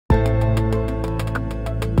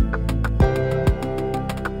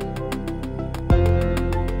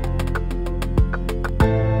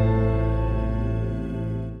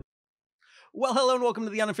Hello and welcome to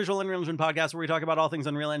the unofficial Unreal Engine podcast, where we talk about all things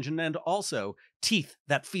Unreal Engine and also teeth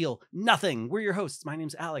that feel nothing. We're your hosts. My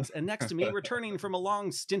name's Alex, and next to me, returning from a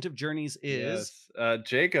long stint of journeys, is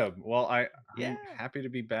Jacob. Well, yeah, I'm happy to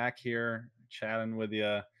be back here chatting with you.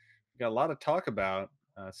 We got a lot to talk about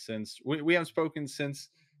since we haven't spoken since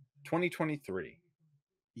 2023.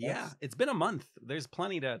 yeah. That's It's been a month. There's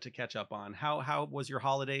plenty to catch up on. How was your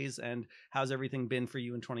holidays, and how's everything been for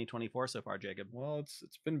you in 2024 so far, Jacob? well, it's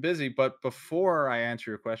been busy. But before I answer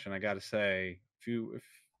your question, I got to say, if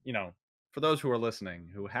you know, for those who are listening,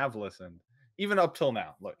 who have listened, even up till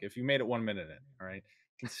now, look, if you made it 1 minute in, all right,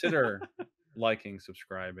 consider liking,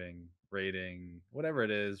 subscribing, rating, whatever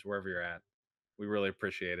it is, wherever you're at. We really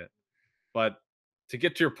appreciate it. But to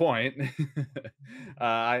get to your point,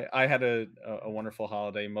 I had a wonderful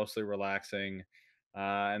holiday, mostly relaxing,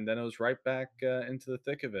 and then it was right back into the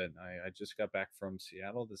thick of it. I just got back from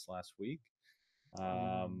Seattle this last week. Ooh.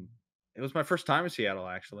 Um, it was my first time in Seattle,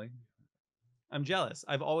 actually. I'm jealous.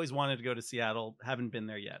 I've always wanted to go to Seattle. Haven't been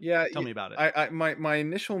there yet. Yeah, Tell me about it. my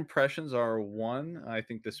initial impressions are one, I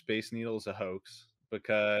think the Space Needle is a hoax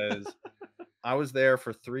because I was there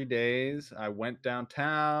for 3 days. I went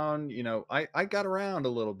downtown. I got around a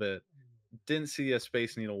little bit. Didn't see a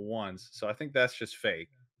Space Needle once, so I think that's just fake,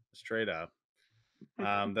 straight up.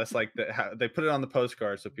 That's like how they put it on the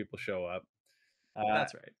postcard so people show up. Uh,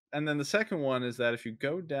 That's right. and then the second one is that if you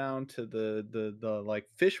go down to the like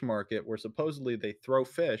fish market where supposedly they throw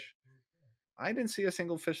fish, I didn't see a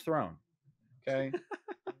single fish thrown. Okay,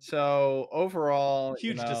 so overall,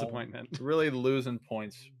 Huge disappointment. really losing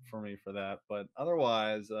points for me for that. But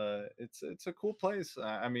otherwise, it's a cool place.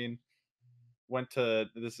 I mean, went to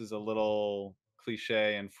this is a little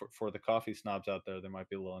cliche, and for the coffee snobs out there, they might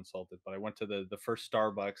be a little insulted, but I went to the first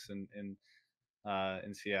Starbucks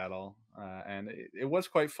in Seattle, and it was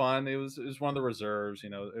quite fun. It was one of the reserves.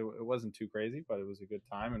 It wasn't too crazy, but it was a good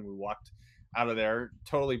time, and we walked out of there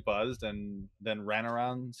totally buzzed, and then ran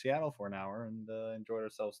around Seattle for an hour and enjoyed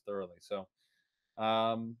ourselves thoroughly. So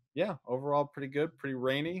yeah, overall pretty good, pretty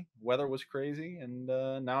rainy. Weather was crazy, and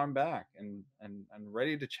now I'm back and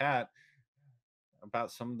ready to chat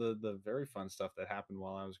about some of the very fun stuff that happened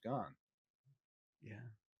while I was gone. Yeah.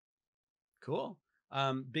 Cool.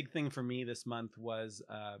 Big thing for me this month was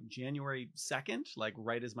January 2nd, like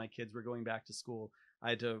right as my kids were going back to school. I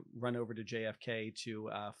had to run over to JFK to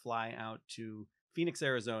fly out to Phoenix,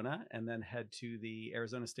 Arizona, and then head to the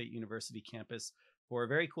Arizona State University campus for a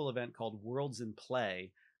very cool event called Worlds in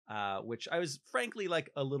Play, which I was frankly like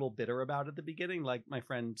a little bitter about at the beginning. Like my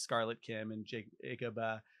friend Scarlett Kim and Jacob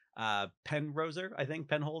Penroser, I think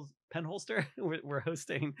Penholster we're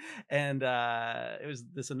hosting, and it was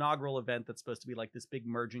this inaugural event that's supposed to be like this big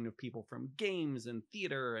merging of people from games and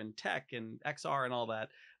theater and tech and XR and all that.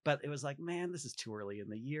 But it was like, man, this is too early in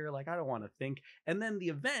the year. Like, I don't want to think. And then the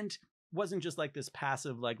event wasn't just like this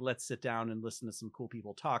passive, like, let's sit down and listen to some cool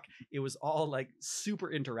people talk. It was all like super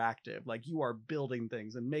interactive. Like, you are building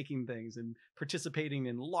things and making things and participating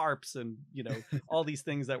in LARPs and, all these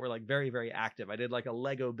things that were like very, very active. I did like a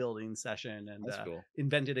Lego building session and That's cool.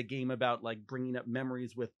 invented a game about like bringing up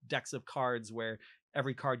memories with decks of cards where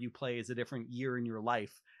every card you play is a different year in your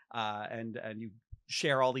life, and you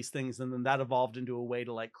share all these things, and then that evolved into a way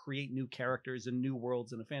to like create new characters and new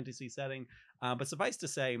worlds in a fantasy setting. But suffice to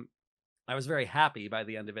say, I was very happy by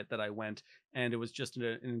the end of it that I went, and it was just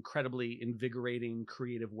an incredibly invigorating,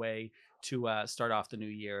 creative way to start off the new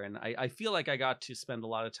year. And I feel like I got to spend a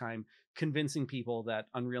lot of time convincing people that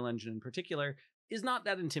Unreal Engine, in particular, is not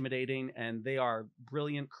that intimidating, and they are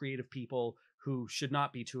brilliant, creative people who should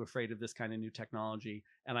not be too afraid of this kind of new technology.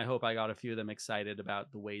 And I hope I got a few of them excited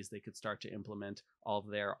about the ways they could start to implement all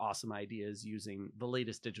of their awesome ideas using the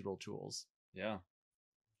latest digital tools. Yeah,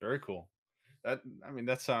 very cool.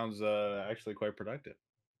 That sounds actually quite productive.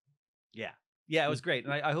 Yeah. Yeah, it was great.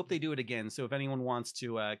 And I hope they do it again. So if anyone wants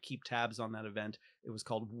to keep tabs on that event, it was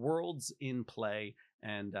called Worlds in Play.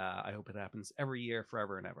 And I hope it happens every year,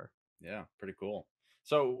 forever and ever. Yeah, pretty cool.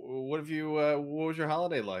 So, what was your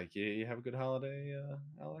holiday like? You have a good holiday,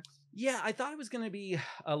 Alex? Yeah, I thought it was going to be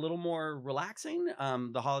a little more relaxing.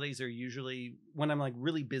 The holidays are usually when I'm like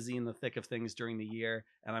really busy in the thick of things during the year,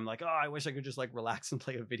 and I'm like, oh, I wish I could just like relax and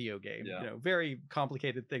play a video game. Yeah. Very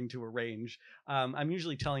complicated thing to arrange. I'm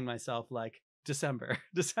usually telling myself like December,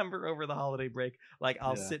 December over the holiday break, like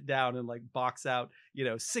I'll Yeah. sit down and like box out,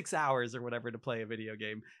 6 hours or whatever to play a video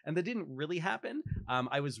game, and that didn't really happen.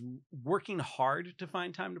 I was working hard to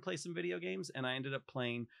find time to play some video games, and I ended up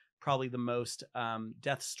playing probably the most,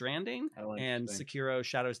 Death Stranding Oh, and interesting. Sekiro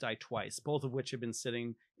Shadows Die Twice, both of which have been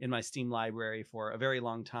sitting in my Steam library for a very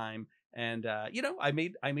long time. And I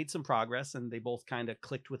made some progress, and they both kind of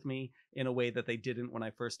clicked with me in a way that they didn't when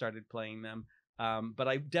I first started playing them. But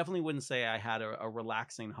I definitely wouldn't say I had a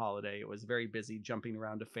relaxing holiday. It was very busy jumping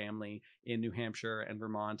around to family in New Hampshire and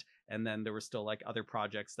Vermont. And then there were still like other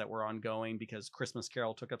projects that were ongoing because Christmas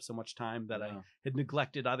Carol took up so much time that I Yeah. had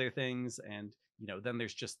neglected other things. And, then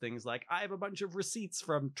there's just things like I have a bunch of receipts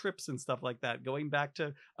from trips and stuff like that going back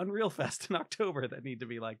to Unreal Fest in October that need to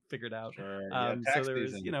be like figured out. Sure. Yeah. So Tax there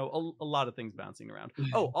was, season. a lot of things bouncing around.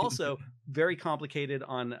 Oh, also very complicated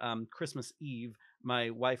on Christmas Eve. My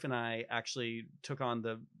wife and I actually took on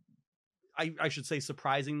I should say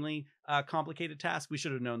surprisingly complicated task. We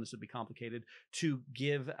should have known this would be complicated, to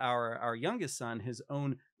give our youngest son his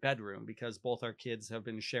own bedroom, because both our kids have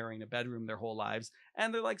been sharing a bedroom their whole lives,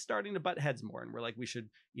 and they're like starting to butt heads more. And we're like, we should,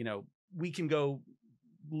 we can go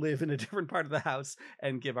live in a different part of the house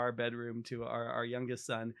and give our bedroom to our youngest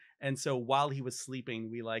son. And so while he was sleeping,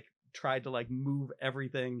 we like tried to like move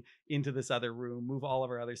everything into this other room, move all of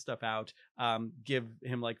our other stuff out, give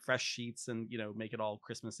him like fresh sheets, and make it all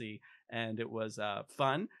Christmassy. And it was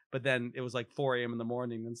fun. But then it was like 4 a.m. in the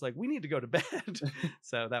morning, and it's like we need to go to bed.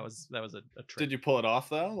 So that was a trip. Did you pull it off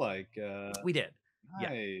though? Like, We did. Yeah.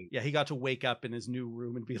 nice. Yeah, he got to wake up in his new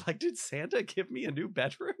room and be like, "Did Santa give me a new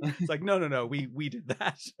bedroom?" It's like, "No, no, no. We did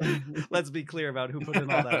that." Let's be clear about who put in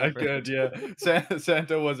all that effort. Good, yeah.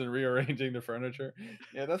 Santa wasn't rearranging the furniture.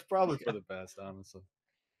 Yeah, that's probably for Yeah. the best, honestly.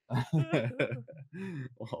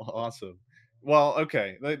 Well, awesome. Well,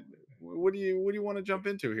 okay. What do you want to jump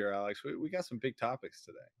into here, Alex? We got some big topics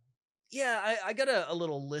today. Yeah, I got a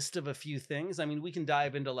little list of a few things. I mean, we can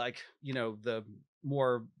dive into like, the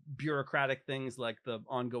more bureaucratic things like the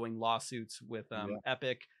ongoing lawsuits with Yeah.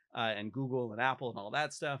 Epic and Google and Apple and all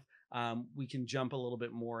that stuff. We can jump a little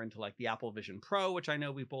bit more into like the Apple Vision Pro, which I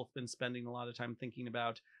know we've both been spending a lot of time thinking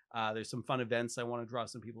about. There's some fun events I want to draw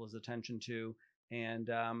some people's attention to. And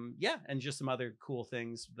yeah, and just some other cool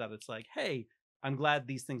things that it's like, hey, I'm glad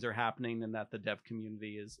these things are happening, and that the dev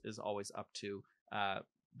community is always up to uh,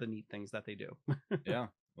 the neat things that they do. Yeah.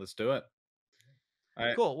 Let's do it. All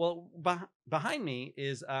right. Cool. Well, behind me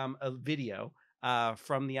is a video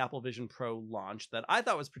from the Apple Vision Pro launch that I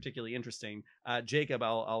thought was particularly interesting. Jacob,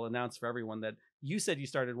 I'll announce for everyone that you said you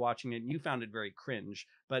started watching it and you found it very cringe,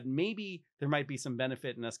 but maybe there might be some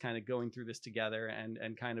benefit in us kind of going through this together and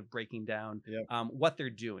kind of breaking down Yep. what they're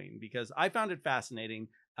doing, because I found it fascinating.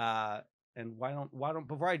 And why don't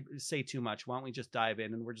before I say too much, why don't we just dive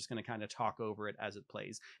in, and we're just going to kind of talk over it as it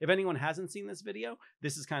plays. If anyone hasn't seen this video,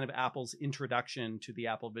 this is kind of Apple's introduction to the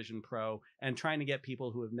Apple Vision Pro, and trying to get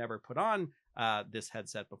people who have never put on this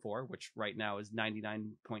headset before, which right now is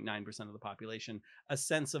 99.9% of the population, a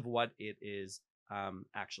sense of what it is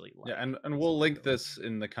actually like. Yeah, and we'll link this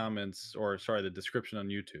in the comments, or sorry, the description on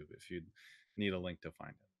YouTube if you need a link to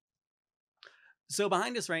find it. So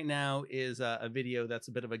behind us right now is a video that's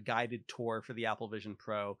a bit of a guided tour for the Apple Vision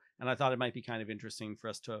Pro, and I thought it might be kind of interesting for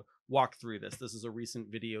us to walk through this. This is a recent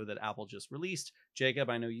video that Apple just released. Jacob,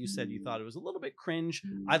 I know you said you thought it was a little bit cringe.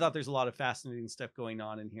 I thought there's a lot of fascinating stuff going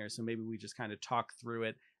on in here, so maybe we just kind of talk through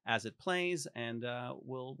it as it plays, and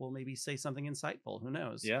we'll maybe say something insightful. Who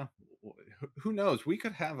knows? Yeah. Who knows? We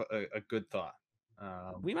could have a good thought.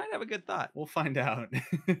 We might have a good thought. We'll find out.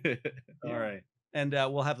 All Yeah. right. And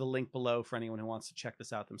we'll have the link below for anyone who wants to check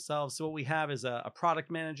this out themselves. So what we have is a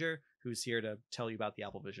product manager who's here to tell you about the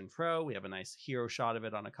Apple Vision Pro. We have a nice hero shot of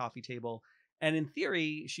it on a coffee table. And in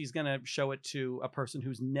theory, she's going to show it to a person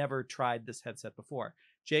who's never tried this headset before.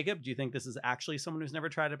 Jacob, do you think this is actually someone who's never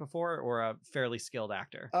tried it before, or a fairly skilled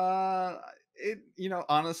actor?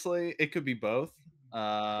 Honestly, it could be both.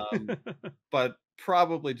 But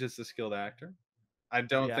probably just a skilled actor. I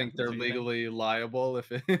don't Yeah, think that's they're what you think? legally liable if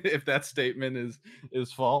if that statement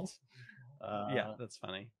is false. Yeah, Uh, that's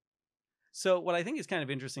funny. So what I think is kind of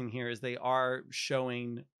interesting here is they are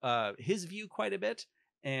showing his view quite a bit,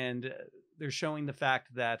 and they're showing the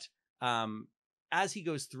fact that um, as he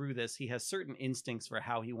goes through this, he has certain instincts for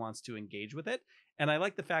how he wants to engage with it. And I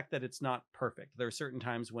like the fact that it's not perfect. There are certain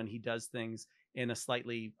times when he does things in a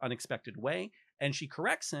slightly unexpected way, and she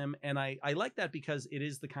corrects him. And I like that, because it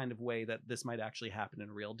is the kind of way that this might actually happen in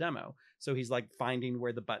a real demo. So he's like finding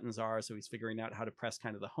where the buttons are. So he's figuring out how to press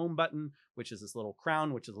kind of the home button, which is this little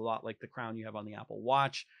crown, which is a lot like the crown you have on the Apple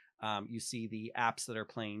Watch. You see the apps that are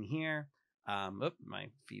playing here. My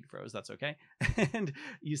feed froze. That's okay. And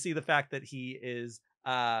you see the fact that he is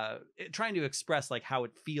trying to express like how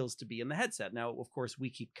it feels to be in the headset. Now, of course, we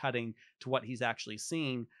keep cutting to what he's actually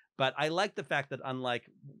seeing, But I like the fact that, unlike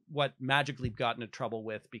what Magic Leap got into trouble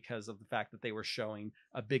with because of the fact that they were showing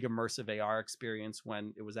a big immersive AR experience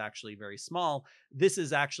when it was actually very small, this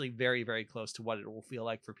is actually very, very close to what it will feel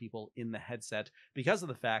like for people in the headset, because of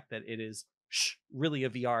the fact that it is really a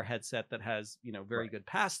VR headset that has, very Right. good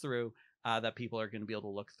pass through, that people are going to be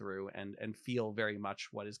able to look through and feel very much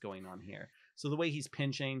what is going on here. So the way he's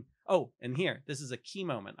pinching. Oh, and here, this is a key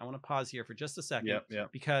moment. I want to pause here for just a second, Yep.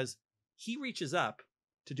 Yep. because he reaches up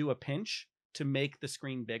to do a pinch to make the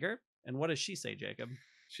screen bigger. And what does she say, Jacob?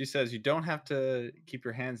 She says you don't have to keep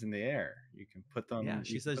your hands in the air. You can put Yeah, them.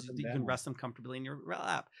 she You can says put them you can down. rest them comfortably in your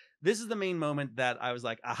lap. This is the main moment that I was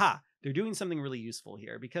like, aha, they're doing something really useful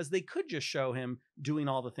here, because they could just show him doing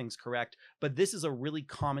all the things correct. But this is a really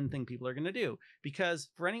common thing people are going to do, because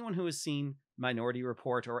for anyone who has seen Minority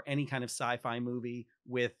Report or any kind of sci fi movie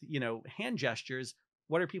with, hand gestures,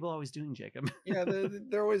 what are people always doing, Jacob? Yeah,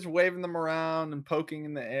 they're always waving them around and poking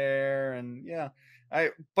in the air, and yeah,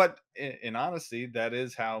 but in honesty, that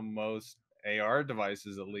is how most AR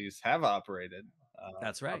devices at least have operated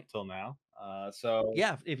That's up right. till now. So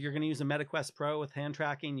Yeah, if you're going to use a MetaQuest Pro with hand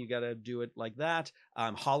tracking, you got to do it like that.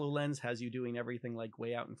 HoloLens has you doing everything like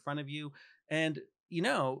way out in front of you. And,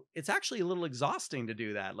 it's actually a little exhausting to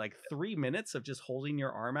do that. Like 3 minutes of just holding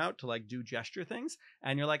your arm out to like do gesture things.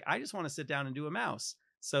 And you're like, I just want to sit down and do a mouse.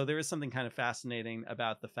 So there is something kind of fascinating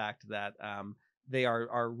about the fact that they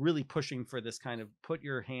are really pushing for this kind of put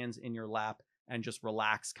your hands in your lap and just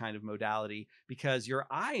relax kind of modality, because your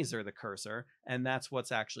eyes are the cursor, and that's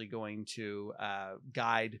what's actually going to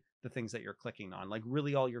guide the things that you're clicking on. Like,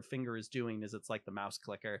 really all your finger is doing is, it's like the mouse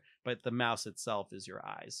clicker, but the mouse itself is your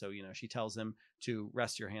eyes. So, she tells him to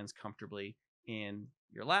rest your hands comfortably in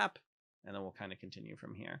your lap, and then we'll kind of continue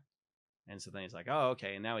from here. And so then he's like, oh,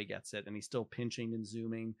 okay. And now he gets it. And he's still pinching and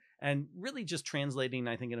zooming and really just translating,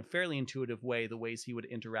 I think, in a fairly intuitive way, the ways he would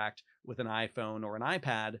interact with an iPhone or an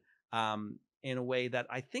iPad, in a way that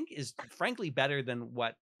I think is frankly better than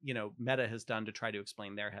what, Meta has done to try to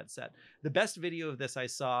explain their headset. The best video of this I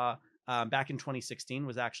saw back in 2016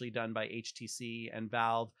 was actually done by HTC and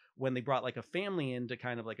Valve, when they brought like a family into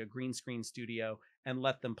kind of like a green screen studio and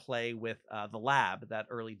let them play with the Lab, that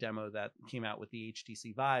early demo that came out with the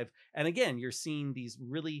HTC Vive. And again, you're seeing these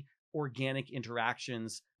really organic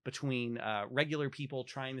interactions between regular people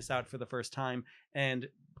trying this out for the first time. And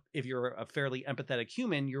if you're a fairly empathetic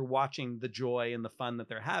human, you're watching the joy and the fun that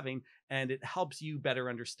they're having, and it helps you better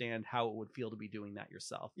understand how it would feel to be doing that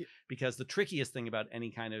yourself. y- Because the trickiest thing about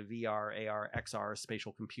any kind of VR, AR, XR,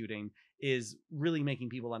 spatial computing is really making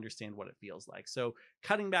people understand what it feels like. So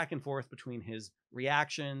cutting back and forth between his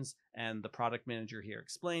reactions and the product manager here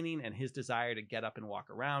explaining, and his desire to get up and walk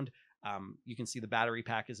around. You can see the battery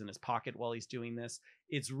pack is in his pocket while he's doing this.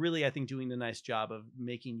 It's really, I think, doing a nice job of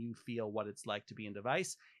making you feel what it's like to be in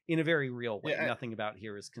device in a very real way. yeah, Nothing about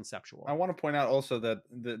here is I conceptual. want to point out also that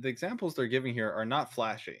the examples they're giving here are not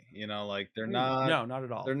flashy. You know, like No, not at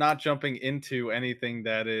they're all. not jumping into anything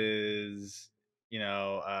that is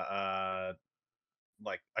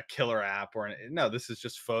like a killer app no, this is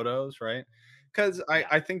just photos, right? Because Yeah.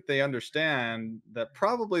 I think they understand that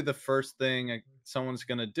probably the first thing someone's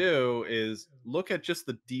going to do is look at just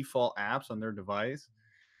the default apps on their device,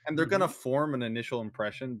 and they're going to Hmm. form an initial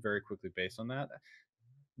impression very quickly based on that.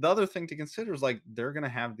 The other thing to consider is like they're going to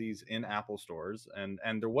have these in Apple stores, and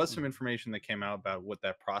there was some information that came out about what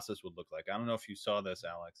that process would look like. I don't know if you saw this,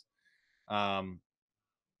 Alex, um,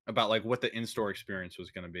 about like what the in-store experience was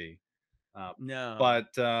going to be. Uh, No. but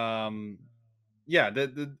yeah,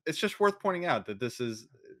 it's just worth pointing out that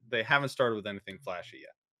they haven't started with anything flashy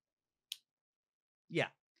yet. Yeah.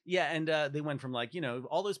 Yeah, and they went from like,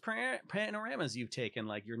 all those panoramas you've taken,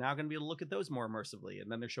 like you're now going to be able to look at those more immersively.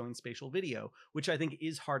 And then they're showing spatial video, which I think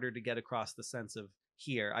is harder to get across the sense of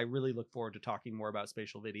here. I really look forward to talking more about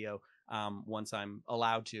spatial video once I'm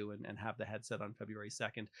allowed to, and have the headset on February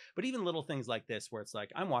 2nd. But even little things like this, where it's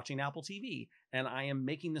like I'm watching Apple TV and I am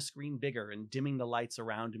making the screen bigger and dimming the lights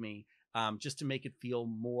around me, just to make it feel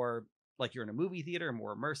more like you're in a movie theater,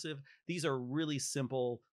 more immersive. These are really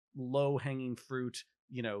simple, low hanging fruit,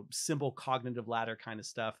 simple cognitive ladder kind of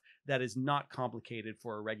stuff that is not complicated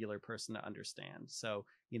for a regular person to understand. So,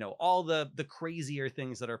 all the crazier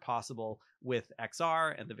things that are possible with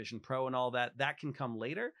XR and the Vision Pro and all that can come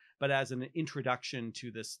later. But as an introduction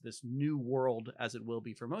to this new world, as it will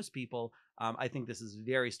be for most people, I think this is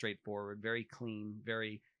very straightforward, very clean,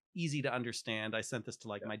 very easy to understand. I sent this to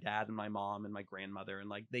like Yeah. my dad and my mom and my grandmother, and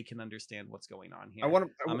like they can understand what's going on I here, want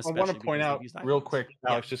to I want to especially point because they've out used real iPhones. quick,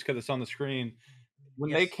 Yeah. Alex, just because it's on the screen.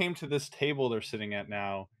 When they Yes. came to this table they're sitting at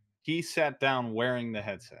now, he sat down wearing the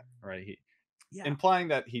headset, right? Yeah. implying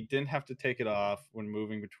that he didn't have to take it off when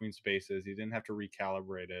moving between spaces. He didn't have to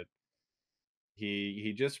recalibrate it.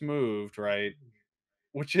 He just moved, right?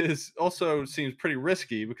 Which is also seems pretty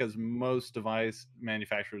risky because most device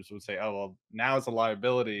manufacturers would say, "Oh, well, now it's a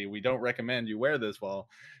liability. We don't recommend you wear this while,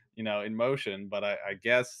 in motion." But I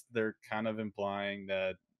guess they're kind of implying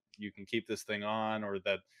that you can keep this thing on, or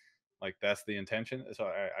that like that's the intention. So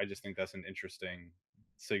I just think that's an interesting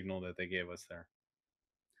signal that they gave us there.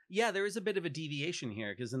 Yeah, there is a bit of a deviation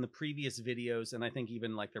here because in the previous videos, and I think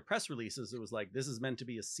even like their press releases, it was like, this is meant to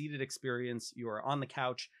be a seated experience. You are on the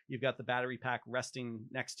couch, you've got the battery pack resting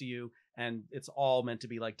next to you, and it's all meant to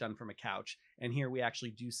be like done from a couch. And here we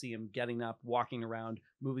actually do see him getting up, walking around,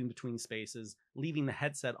 moving between spaces, leaving the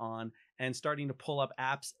headset on, and starting to pull up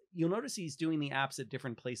apps. You'll notice he's doing the apps at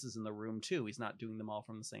different places in the room too. He's not doing them all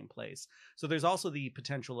from the same place. So there's also the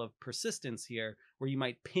potential of persistence here where you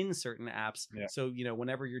might pin certain apps. Yeah. So,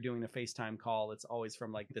 whenever you're doing a FaceTime call, it's always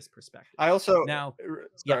from like this perspective. I also Now,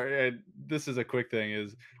 yeah, sorry, this is a quick thing,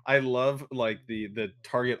 is I love, like, the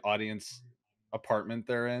target audience apartment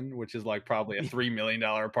they're in, which is, like, probably a $3 million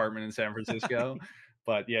apartment in San Francisco,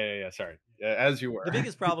 but yeah, sorry. As you the were.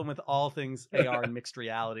 biggest problem with all things AR and mixed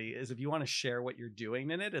reality is if you want to share what you're doing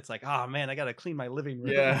in it, it's like, oh man, I got to clean my living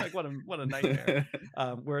room. Yeah. Like what a nightmare.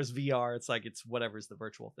 Whereas VR, it's like it's whatever's the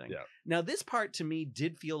virtual thing. Yeah, Now, this part to me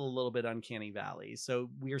did feel a little bit uncanny valley. So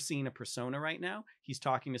we are seeing a persona right now. He's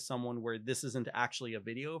talking to someone where this isn't actually a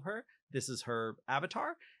video of her. This is her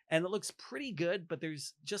avatar, and it looks pretty good. But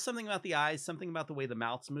there's just something about the eyes, something about the way the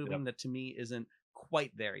mouth's yep, moving that to me isn't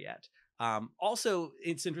quite there yet. Also,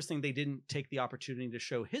 it's interesting they didn't take the opportunity to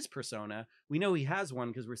show his persona. We know he has one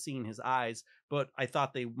because we're seeing his eyes, but I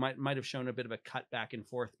thought they might have shown a bit of a cut back and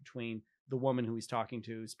forth between the woman who he's talking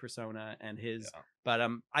to's persona and his. yeah.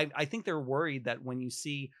 But I think they're worried that when you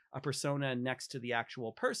see a persona next to the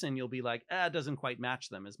actual person, you'll be like, it doesn't quite match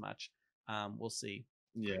them as much. We'll see.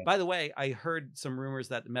 Yeah. By the way, I heard some rumors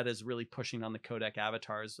that Meta is really pushing on the codec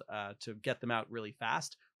avatars to get them out really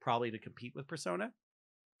fast, probably to compete with Persona.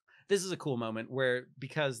 This is a cool moment where,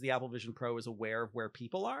 because the Apple Vision Pro is aware of where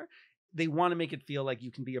people are, they want to make it feel like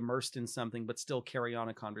you can be immersed in something but still carry on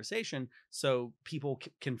a conversation, so people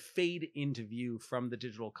can fade into view from the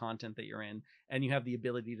digital content that you're in, and you have the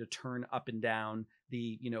ability to turn up and down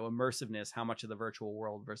the immersiveness, how much of the virtual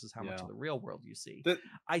world versus how much Yeah. of the real world you see. The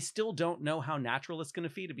I still don't know how natural it's going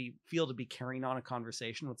to feel to be carrying on a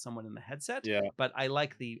conversation with someone in the headset, yeah. but I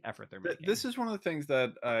like the effort they're This making. is one of the things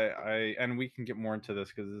that I and we can get more into this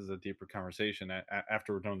because this is a deeper conversation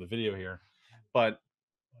after we're done with the video here, but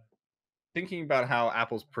thinking about how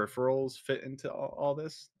Apple's peripherals fit into all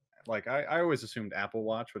this, like I always assumed Apple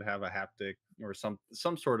Watch would have a haptic or some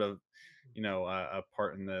sort of a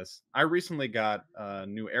part in this. I recently got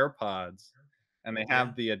new AirPods, and they Yeah.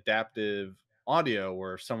 have the adaptive audio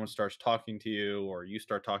where if someone starts talking to you or you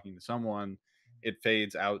start talking to someone, it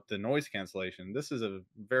fades out the noise cancellation. This is a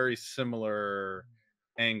very similar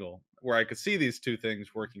angle where I could see these two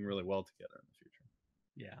things working really well together in the future.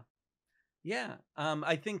 Yeah. Yeah,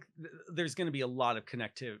 I think there's going to be a lot of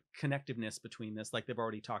connectiveness between this. Like they've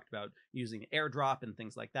already talked about using AirDrop and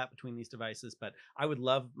things like that between these devices. But I would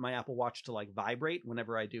love my Apple Watch to like vibrate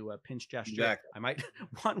whenever I do a pinch gesture. Exactly. I might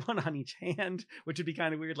want one on each hand, which would be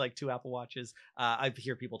kind of weird, like two Apple Watches. I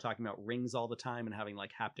hear people talking about rings all the time and having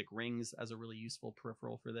like haptic rings as a really useful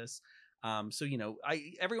peripheral for this. So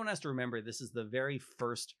everyone has to remember this is the very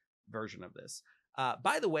first version of this.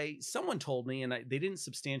 By the way, someone told me, and they didn't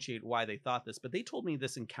substantiate why they thought this, but they told me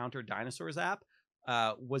this Encounter Dinosaurs app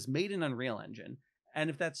was made in Unreal Engine. And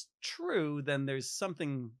if that's true, then there's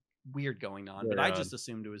something weird going on. But Very I odd. just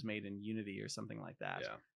assumed it was made in Unity or something like that.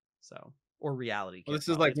 Yeah. So, or Reality Well, Kit, this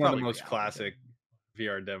is probably. like It's one of the probably most Reality Kit.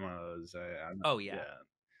 classic VR demos. Oh, yeah. Yeah.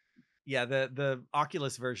 Yeah, the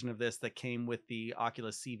Oculus version of this that came with the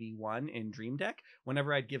Oculus CV1 in Dream Deck.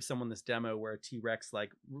 Whenever I'd give someone this demo where a T-Rex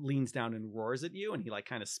like leans down and roars at you and he like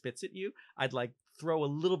kind of spits at you, I'd like throw a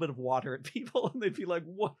little bit of water at people and they'd be like,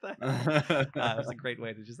 "What the hell?" It was a great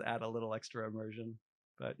way to just add a little extra immersion.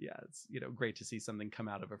 But yeah, it's great to see something come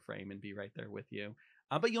out of a frame and be right there with you.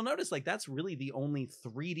 But you'll notice like that's really the only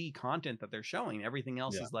 3D content that they're showing. Everything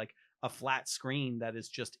else Yeah. is like a flat screen that is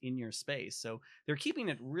just in your space. So they're keeping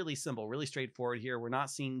it really simple, really straightforward here. We're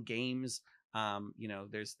not seeing games.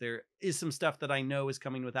 There is some stuff that I know is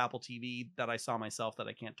coming with Apple TV that I saw myself that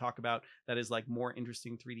I can't talk about. That is like more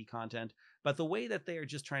interesting 3D content. But the way that they are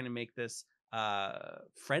just trying to make this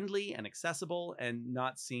friendly and accessible and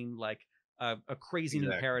not seem like a crazy new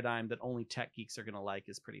Exactly. paradigm that only tech geeks are going to like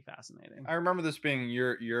is pretty fascinating. I remember this being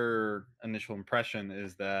your initial impression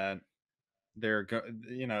is that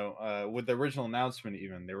with the original announcement,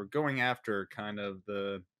 even they were going after kind of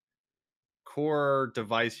the core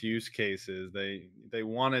device use cases. They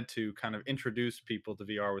wanted to kind of introduce people to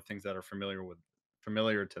VR with things that are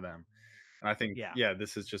familiar to them. And I think, Yeah. yeah,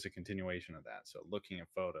 this is just a continuation of that. So looking at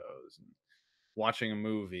photos and watching a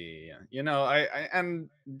movie, and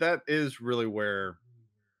that is really where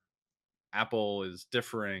Apple is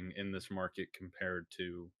differing in this market compared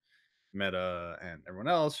to Meta and everyone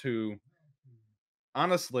else who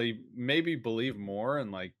honestly maybe believe more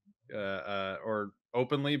and or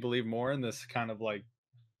openly believe more in this kind of like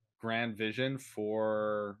grand vision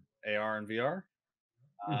for AR and VR.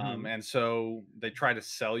 Hmm. And so they try to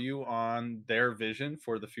sell you on their vision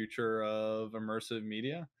for the future of immersive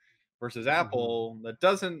media versus Hmm. Apple that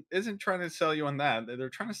doesn't isn't trying to sell you on that. They're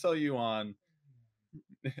trying to sell you on,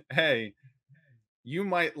 hey, you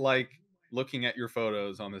might like looking at your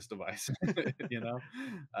photos on this device. you know,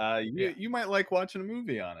 Yeah. you might like watching a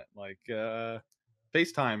movie on it, like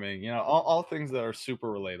FaceTiming. All things that are super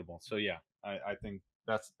relatable. So yeah, I think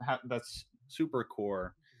that's super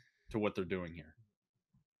core to what they're doing here.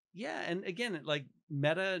 Yeah, and again, like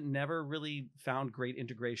Meta never really found great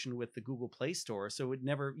integration with the Google Play Store, so you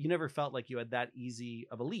never felt like you had that easy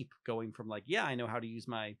of a leap going from like, yeah, I know how to use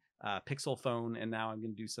my Pixel phone, and now I'm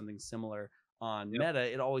going to do something similar on Yep.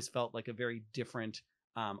 Meta. It always felt like a very different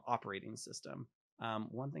operating system.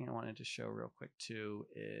 One thing I wanted to show real quick too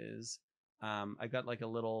is I got like a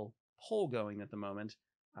little poll going at the moment.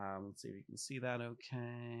 Let's see if you can see that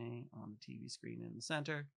okay on the TV screen in the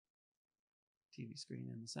center. TV screen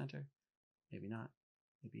in the center. Maybe not.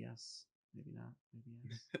 Maybe yes. Maybe not. Maybe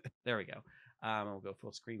yes. There we go. We'll go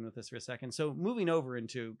full screen with this for a second. So moving over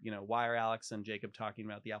into, why are Alex and Jacob talking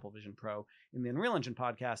about the Apple Vision Pro in the Unreal Engine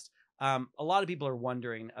podcast? A lot of people are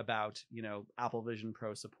wondering about, Apple Vision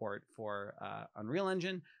Pro support for Unreal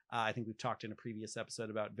Engine. I think we've talked in a previous episode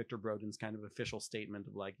about Victor Brodin's kind of official statement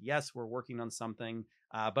of like, yes, we're working on something,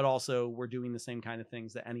 but also we're doing the same kind of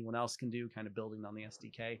things that anyone else can do, kind of building on the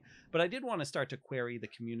SDK. But I did want to start to query the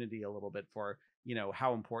community a little bit for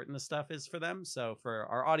how important this stuff is for them. So for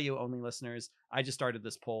our audio only listeners, I just started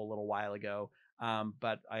this poll a little while ago,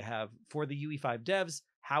 but I have for the UE5 devs,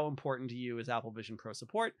 how important to you is Apple Vision Pro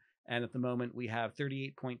support? And at the moment, we have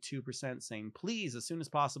 38.2% saying please as soon as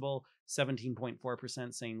possible,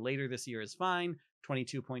 17.4% saying later this year is fine,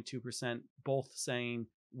 22.2% both saying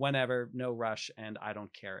whenever, no rush, and I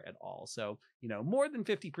don't care at all. So, more than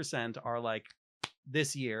 50% are like,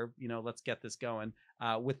 this year, let's get this going,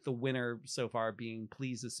 with the winner so far being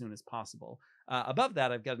please as soon as possible. Above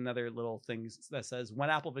that, I've got another little thing that says,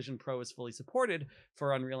 when Apple Vision Pro is fully supported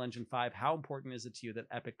for Unreal Engine 5, how important is it to you that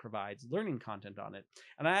Epic provides learning content on it?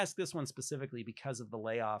 And I ask this one specifically because of the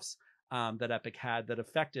layoffs that Epic had that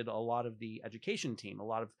affected a lot of the education team. A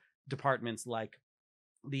lot of departments like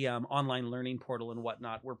the online learning portal and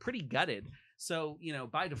whatnot were pretty gutted. So,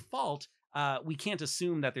 by default, we can't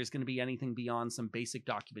assume that there's going to be anything beyond some basic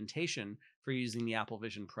documentation for using the Apple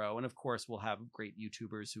Vision Pro. And of course, we'll have great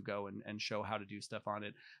YouTubers who go and show how to do stuff on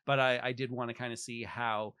it. But I did want to kind of see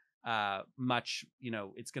how much,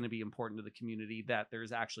 it's going to be important to the community that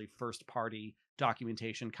there's actually first party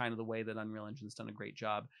documentation, kind of the way that Unreal Engine's done a great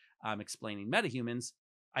job explaining metahumans.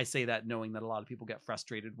 I say that knowing that a lot of people get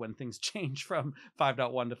frustrated when things change from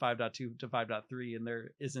 5.1 to 5.2 to 5.3, and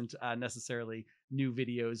there isn't necessarily new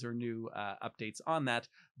videos or new updates on that.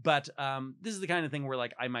 But this is the kind of thing where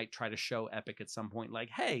like I might try to show Epic at some point, like,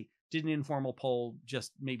 hey, did an informal poll,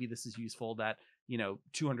 just maybe this is useful, that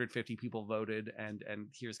 250 people voted, and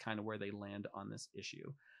here's kind of where they land on this issue.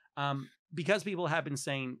 Because people have been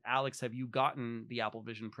saying, Alex, have you gotten the Apple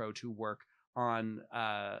Vision Pro to work on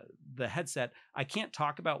the headset? I can't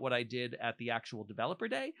talk about what I did at the actual developer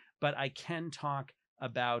day, but I can talk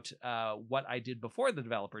about what I did before the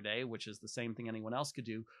developer day, which is the same thing anyone else could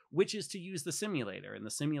do, which is to use the simulator. And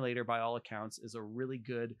the simulator, by all accounts, is a really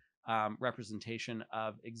good representation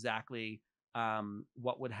of exactly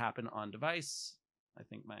what would happen on device. I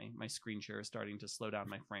think my screen share is starting to slow down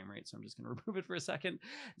my frame rate, so I'm just going to remove it for a second.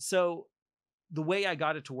 So the way I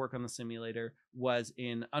got it to work on the simulator was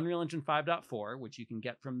in Unreal Engine 5.4, which you can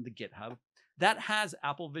get from the GitHub. That has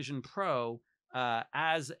Apple Vision Pro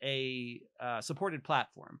as a supported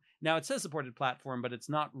platform. Now, it says supported platform, but it's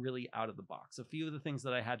not really out of the box. A few of the things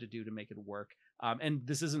that I had to do to make it work, and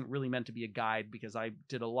this isn't really meant to be a guide because I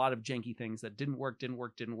did a lot of janky things that didn't work.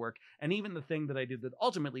 And even the thing that I did that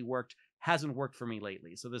ultimately worked hasn't worked for me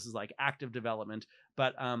lately. So this is like active development.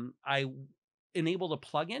 But I enabled a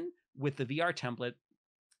plugin with the VR template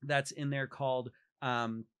that's in there called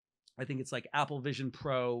I think it's like Apple Vision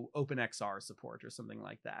Pro OpenXR support or something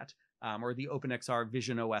like that. or the OpenXR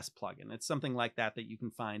Vision OS plugin. It's something like that that you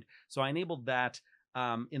can find. So I enabled that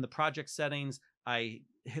in the project settings. I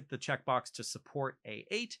hit the checkbox to support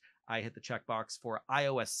A8. I hit the checkbox for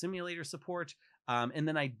iOS simulator support. And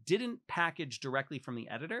then I didn't package directly from the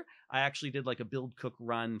editor. I actually did like a build cook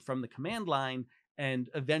run from the command line and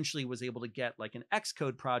eventually was able to get like an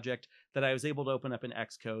Xcode project that I was able to open up in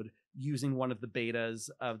Xcode using one of the betas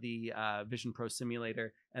of the Vision Pro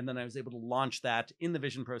simulator. And then I was able to launch that in the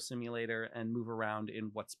Vision Pro simulator and move around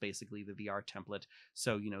in what's basically the VR template.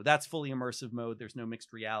 So, that's fully immersive mode. There's no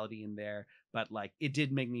mixed reality in there, but like it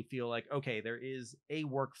did make me feel like, okay, there is a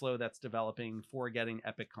workflow that's developing for getting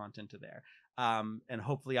epic content to there. And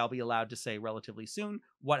hopefully I'll be allowed to say relatively soon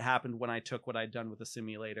what happened when I took what I'd done with the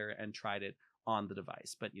simulator and tried it on the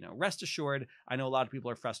device. But rest assured, I know a lot of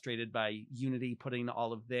people are frustrated by Unity putting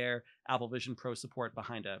all of their Apple Vision Pro support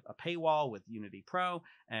behind a paywall with Unity Pro,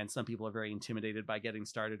 and some people are very intimidated by getting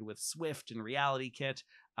started with Swift and Reality Kit.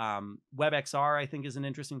 WebXR, I think, is an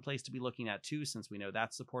interesting place to be looking at too, since we know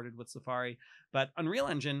that's supported with Safari. But Unreal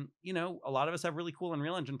Engine, a lot of us have really cool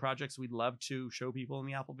Unreal Engine projects we'd love to show people in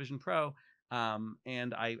the Apple Vision Pro.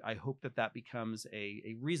 And I hope that becomes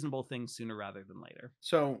a reasonable thing sooner rather than later.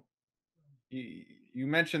 So you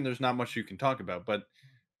mentioned there's not much you can talk about, but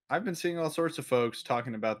I've been seeing all sorts of folks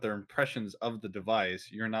talking about their impressions of the device.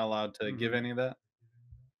 You're not allowed to give Mhm. any of that?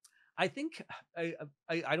 I think I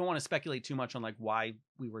don't want to speculate too much on like why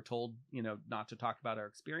we were told, not to talk about our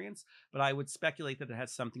experience, but I would speculate that it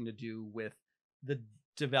has something to do with the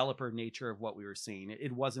developer nature of what we were seeing.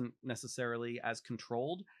 It wasn't necessarily as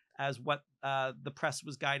controlled as what the press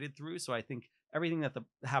was guided through. So I think everything that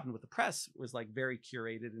happened with the press was like very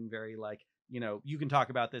curated and very like, you can talk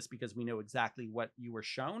about this because we know exactly what you were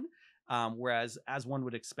shown. Whereas, as one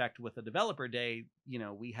would expect with a developer day,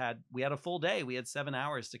 we had a full day. We had 7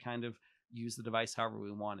 hours to kind of use the device however we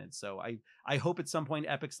wanted. So I hope at some point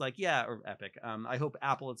Epic's like, yeah, or Epic. I hope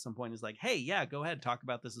Apple at some point is like, hey, yeah, go ahead, talk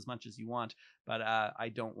about this as much as you want. But I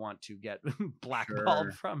don't want to get blackballed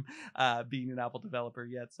Sure. from being an Apple developer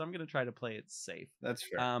yet. So I'm going to try to play it safe. That's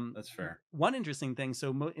fair. Um, That's fair. One interesting thing,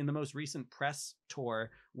 so in the most recent press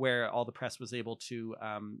tour where all the press was able to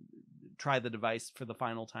try the device for the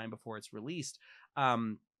final time before it's released,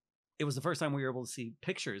 um, it was the first time we were able to see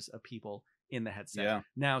pictures of people in the headset. Yeah.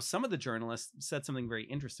 Now, some of the journalists said something very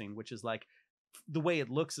interesting, which is like, the way it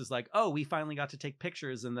looks is like, oh, we finally got to take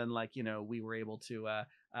pictures, and then like we were able to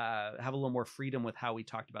have a little more freedom with how we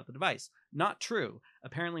talked about the device. Not true.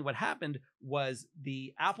 Apparently what happened was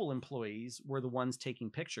the Apple employees were the ones taking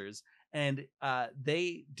pictures, and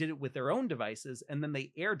they did it with their own devices, and then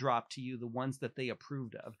they airdropped to you the ones that they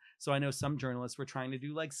approved of. So I know some journalists were trying to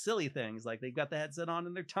do like silly things, like they've got the headset on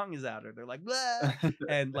and their tongue is out, or they're like blah,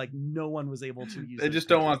 and like no one was able to use They those just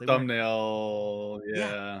don't pictures. want They weren't. thumbnail. Yeah.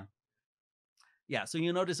 Yeah. Yeah, so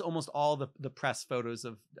you'll notice almost all the press photos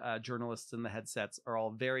of journalists in the headsets are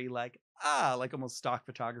all very like like almost stock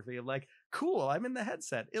photography of like, cool, I'm in the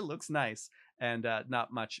headset, it looks nice, and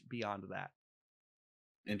not much beyond that.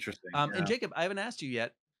 Interesting. And Yeah. Jacob, I haven't asked you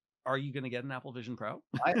yet. Are you going to get an Apple Vision Pro?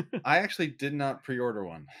 I I actually did not pre-order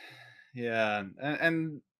one. Yeah,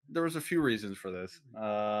 and there was a few reasons for this.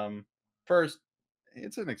 First,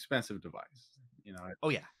 it's an expensive device. You know, Oh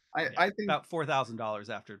yeah, yeah, I think, about $4,000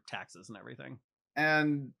 after taxes and everything.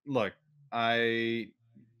 and look, I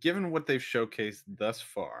given what they've showcased thus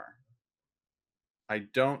far, I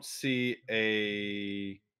don't see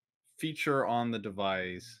a feature on the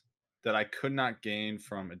device that I could not gain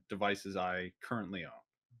from devices I currently own.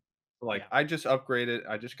 Like, Yeah. I just upgraded.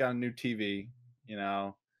 I just got a new TV. You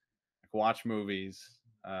know, I can watch movies.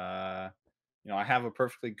 I have a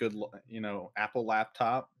perfectly good, Apple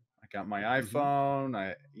laptop. I got my Hmm.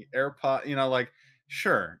 iPhone, AirPod. Like,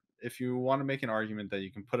 sure, if you want to make an argument that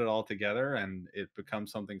you can put it all together and it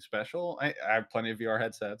becomes something special, I have plenty of VR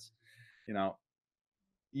headsets. You know,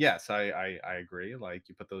 yes, I agree. Like,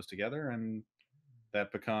 you put those together and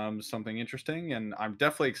that becomes something interesting, and I'm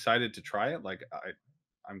definitely excited to try it. Like,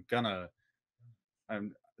 I'm gonna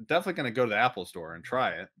I'm definitely going to go to the Apple Store and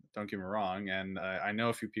try it. Don't get me wrong, and I know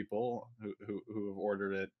a few people who have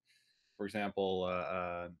ordered it. For example,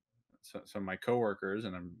 some of my coworkers,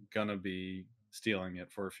 and I'm gonna be stealing it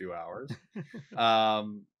for a few hours.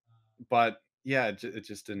 Um, but yeah, it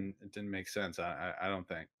just didn't make sense. I don't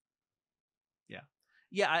think. Yeah.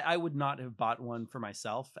 Yeah, I would not have bought one for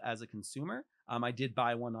myself as a consumer. I did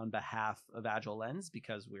buy one on behalf of Agile Lens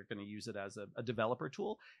because we're going to use it as a developer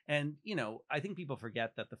tool. And, I think people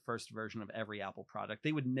forget that the first version of every Apple product,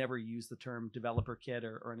 they would never use the term developer kit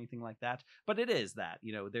or anything like that. But it is that,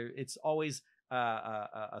 it's always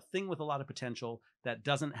a thing with a lot of potential that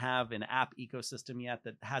doesn't have an app ecosystem yet,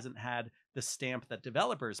 that hasn't had the stamp that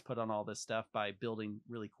developers put on all this stuff by building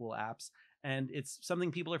really cool apps. And it's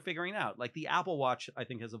something people are figuring out. Like the Apple Watch, I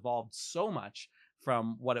think, has evolved so much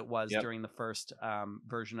from what it was Yep. during the first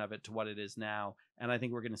version of it to what it is now. And I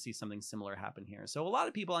think we're going to see something similar happen here. So a lot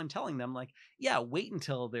of people, I'm telling them, like, yeah, wait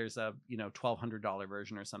until there's a $1,200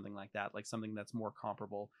 version or something like that, like something that's more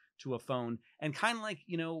comparable to a phone. And kind of like,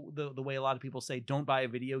 the way a lot of people say, don't buy a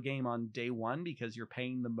video game on day one because you're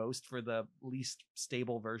paying the most for the least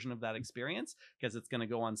stable version of that experience, because it's going to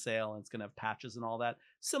go on sale and it's going to have patches and all that.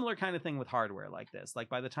 Similar kind of thing with hardware like this. Like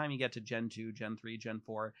by the time you get to Gen 2, Gen 3, Gen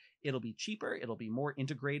 4, it'll be cheaper, it'll be more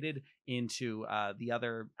integrated into the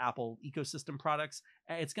other Apple ecosystem products.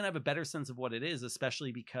 It's going to have a better sense of what it is,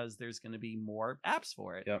 especially because there's going to be more apps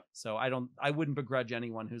for it. Yep. So I wouldn't begrudge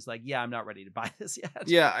anyone who's like, yeah, I'm not ready to buy this yet.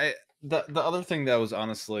 Yeah, the other thing that was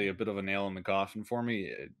honestly a bit of a nail in the coffin for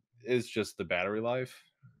me is just the battery life.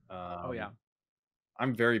 Oh Um, yeah.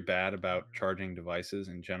 I'm very bad about charging devices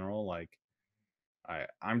in general. Like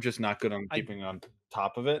I'm just not good on I keeping on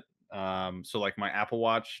top of it. So like my Apple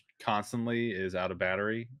Watch constantly is out of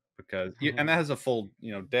battery and that has a full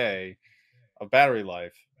day of battery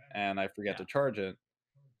life, and I forget yeah. to charge it.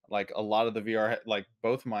 Like a lot of the VR, like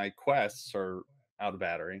both my Quests are out of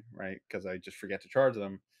battery, right? Because I just forget to charge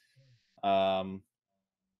them. Um,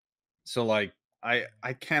 so like I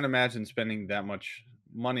can't imagine spending that much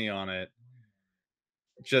money on it,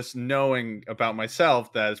 just knowing about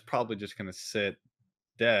myself that it's probably just going to sit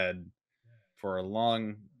dead for a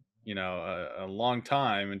long, a long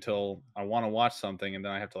time until I want to watch something, and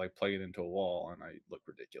then I have to like plug it into a wall and I look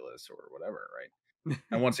ridiculous or whatever, right?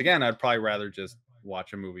 And once again, I'd probably rather just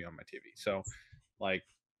watch a movie on my TV. So, like,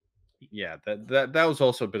 yeah, that was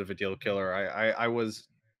also a bit of a deal killer. I was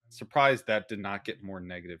surprised that did not get more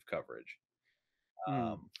negative coverage.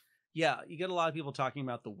 Mm. Um, Yeah, you get a lot of people talking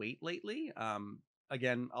about the weight lately.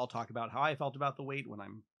 Again, I'll talk about how I felt about the weight when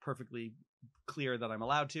I'm perfectly clear that I'm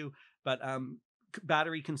allowed to. But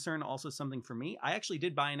battery concern also something for me. I actually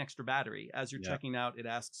did buy an extra battery. As you're yeah, checking out, it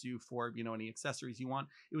asks you for any accessories you want.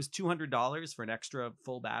 It was $200 for an extra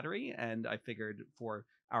full battery, and I figured for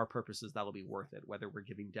our purposes that'll be worth it, whether we're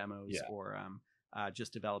giving demos yeah, or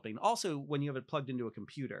just developing. Also, when you have it plugged into a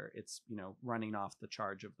computer, it's running off the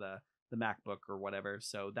charge of the MacBook or whatever.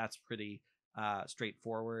 So that's pretty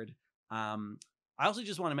straightforward. Um, I also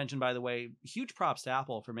just want to mention, by the way, huge props to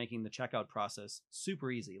Apple for making the checkout process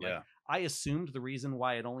super easy. Like, yeah, I assumed the reason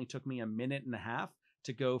why it only took me a minute and a half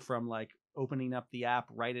to go from like opening up the app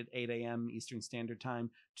right at 8 a.m. Eastern Standard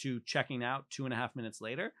Time to checking out 2.5 minutes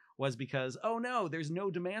later was because, oh no, there's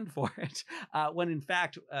no demand for it. When in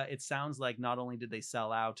fact, it sounds like not only did they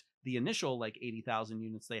sell out the initial like 80,000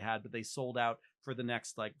 units they had, but they sold out for the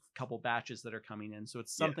next like couple batches that are coming in. So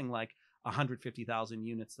it's yeah, something like 150,000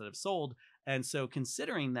 units that have sold. And so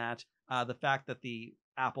considering that, the fact that the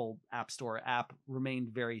Apple App Store app remained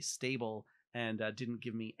very stable and didn't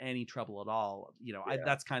give me any trouble at all, yeah,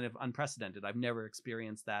 that's kind of unprecedented. I've never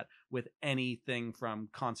experienced that with anything from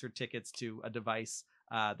concert tickets to a device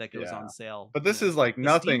that goes yeah. on sale. But this is like The Steam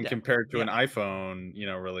nothing Deck. compared to an Yeah, iPhone,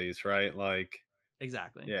 release, right? Like,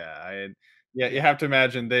 exactly. yeah, yeah, you Yeah. have to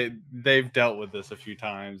imagine they've dealt with this a few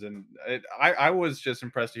times, and I was just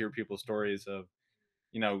impressed to hear people's stories of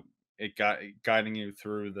you know it guiding you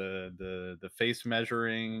through the face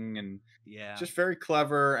measuring, and Yeah. just very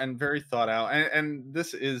clever and very thought out. And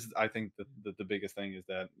this is, I think, the biggest thing is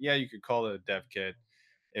that, yeah, you could call it a dev kit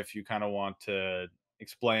if you kind of want to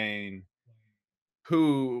explain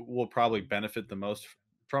who will probably benefit the most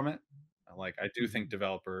from it. Like, I do think Hmm.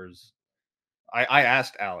 developers. I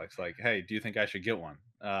asked Alex, like, "Hey, do you think I should get one?"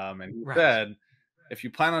 And he Right. said, "If you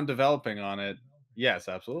plan on developing on it, yes,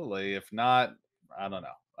 absolutely. If not, I don't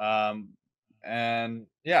know." And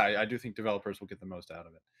yeah, I do think developers will get the most out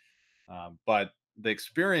of it. But the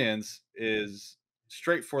experience is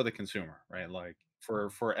straight for the consumer, right? Like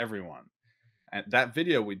for everyone. And that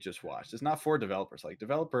video we just watched is not for developers. Like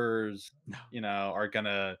developers, No. are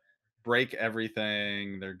gonna break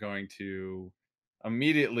everything. They're going to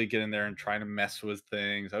immediately get in there and try to mess with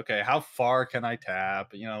things. Okay, how far can I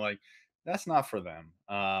tap? Like that's not for them.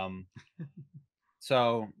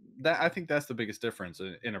 So that I think that's the biggest difference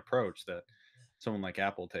in approach that someone like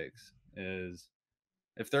Apple takes is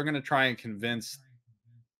if they're going to try and convince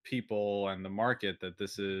people and the market that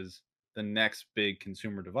this is the next big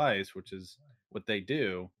consumer device, which is what they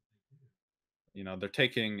do, they're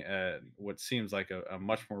taking what seems like a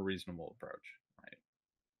much more reasonable approach, right?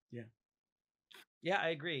 Yeah. Yeah, I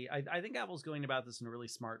agree. I think Apple's going about this in a really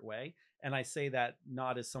smart way. And I say that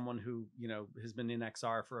not as someone who, has been in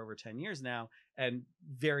XR for over 10 years now and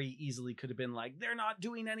very easily could have been like, they're not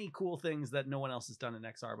doing any cool things that no one else has done in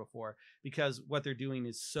XR before, because what they're doing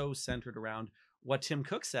is so centered around what Tim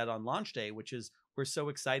Cook said on launch day, which is we're so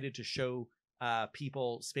excited to show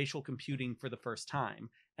people spatial computing for the first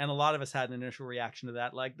time. And a lot of us had an initial reaction to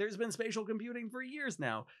that, like, there's been spatial computing for years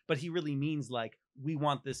now. But he really means, like, we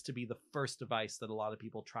want this to be the first device that a lot of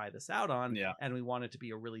people try this out on. Yeah, And we want it to be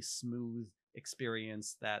a really smooth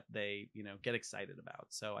experience that they, get excited about.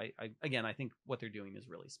 So again, I think what they're doing is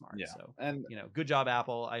really smart. yeah, So, and good job,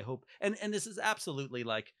 Apple. I hope, and this is absolutely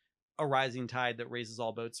like a rising tide that raises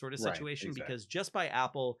all boats sort of right, situation, exactly. because just by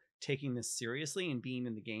Apple taking this seriously and being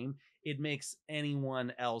in the game, it makes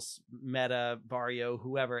anyone else, Meta, Vario,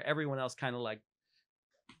 whoever, everyone else kind of like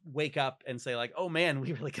wake up and say like, oh man,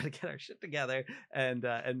 we really got to get our shit together and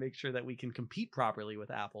make sure that we can compete properly with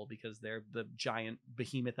Apple, because they're the giant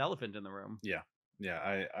behemoth elephant in the room. Yeah,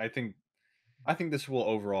 yeah. I think this will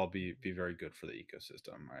overall be very good for the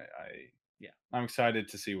ecosystem. Yeah. I'm excited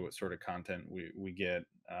to see what sort of content we get.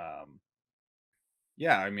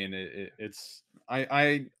 Yeah, I mean, it's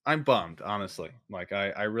I'm bummed, honestly. Like,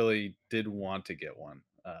 I really did want to get one,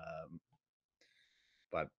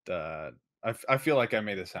 but I feel like I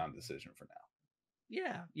made a sound decision for now.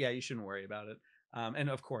 Yeah, yeah, you shouldn't worry about it. And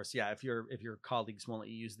of course, yeah, if your colleagues won't let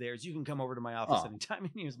you use theirs, you can come over to my office Oh, anytime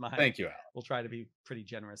and use mine. thank you, Al. We'll try to be pretty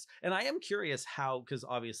generous. And I am curious how, because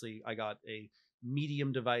obviously I got a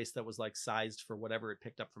medium device that was like sized for whatever it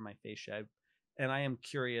picked up from my face shape. And I am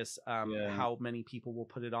curious Yeah. how many people will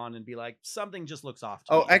put it on and be like, something just looks off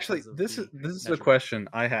to Oh, me actually, because of this is the this is a measurement. question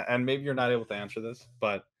I had, and maybe you're not able to answer this,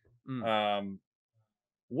 but Mm. um,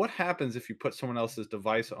 what happens if you put someone else's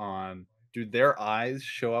device on? Do their eyes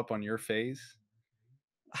show up on your face,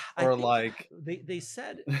 I or think like? they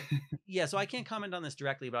said, yeah, so I can't comment on this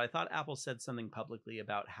directly, but I thought Apple said something publicly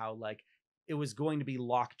about how like it was going to be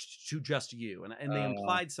locked to just you, and they uh,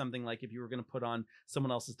 implied something like if you were going to put on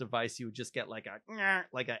someone else's device, you would just get like a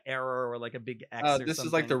like a error or like a big X or this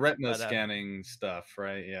is like the something. retina But scanning stuff,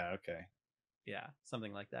 right? Yeah. Okay. yeah,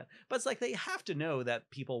 something like that. But it's like they have to know that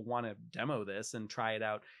people want to demo this and try it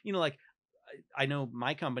out. Like I know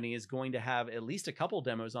my company is going to have at least a couple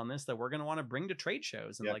demos on this that we're going to want to bring to trade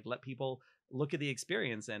shows and Yep. like let people look at the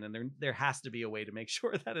experience in. And there has to be a way to make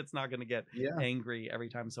sure that it's not going to get Yeah. angry every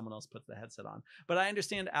time someone else puts the headset on. But I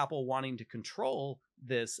understand Apple wanting to control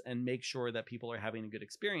this and make sure that people are having a good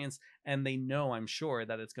experience, and they know, I'm sure,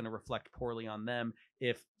 that it's going to reflect poorly on them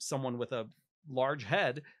if someone with a large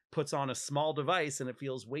head puts on a small device and it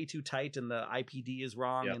feels way too tight and the IPD is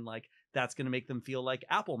wrong, Yep. and like that's going to make them feel like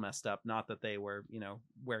Apple messed up, not that they were,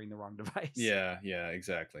 wearing the wrong device. Yeah. Yeah.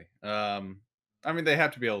 Exactly. I mean, they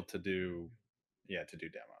have to be able to do, yeah, to do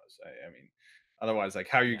demos. I mean, otherwise, like,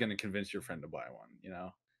 how are you Yeah. going to convince your friend to buy one? You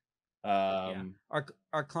know? Yeah. Um,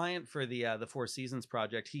 Our client for the Four Seasons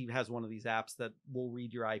project, he has one of these apps that will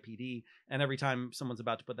read your IPD, and every time someone's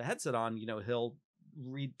about to put the headset on, he'll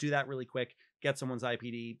do that really quick, get someone's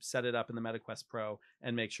IPD, set it up in the MetaQuest Pro,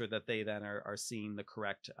 and make sure that they then are seeing the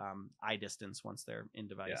correct eye distance once they're in yeah.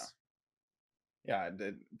 device. Yeah,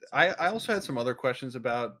 So I it's also nice. had some other questions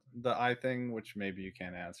about the eye thing, which maybe you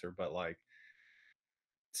can't answer, but like,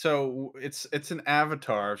 so it's an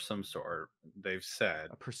avatar of some sort. They've said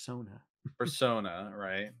A persona. persona,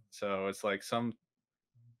 right? So it's like some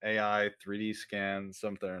AI 3D scan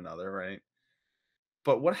something or another, right?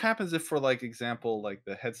 But what happens if, for like example, like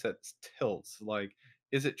the headset tilts? Like,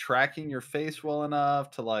 is it tracking your face well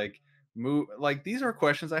enough to like move? Like, these are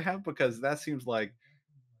questions I have because that seems like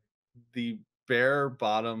the bare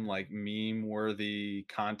bottom, like, meme worthy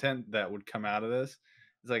content that would come out of this.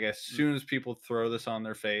 Is like, as Mm. soon as people throw this on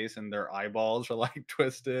their face and their eyeballs are like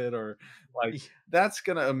twisted, or like, Yeah. that's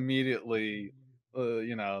gonna immediately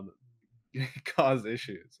you know cause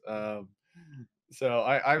issues. So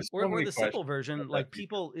I have so Or many the questions simple about version, that like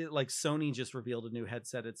feature. like Sony just revealed a new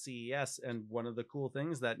headset at CES, and one of the cool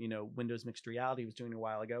things that Windows Mixed Reality was doing a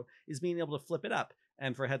while ago is being able to flip it up.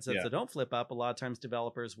 And for headsets Yeah. that don't flip up, a lot of times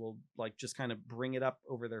developers will like just kind of bring it up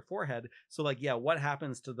over their forehead. So like, yeah, what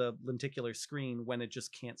happens to the lenticular screen when it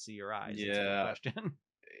just can't see your eyes? It's a good Yeah. question.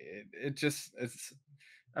 It just it's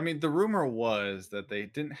I mean, the rumor was that they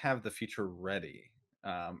didn't have the feature ready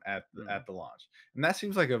Mm. at the launch, and that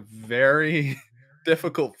seems like a very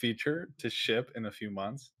difficult feature to ship in a few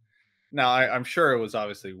months. Now, I'm sure it was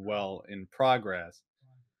obviously well in progress,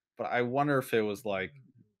 but I wonder if it was like,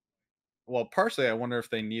 well, partially, I wonder if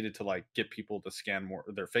they needed to like get people to scan more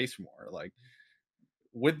their face more. Like,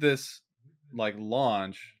 with this like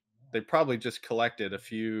launch, they probably just collected a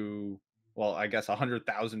few. well, I guess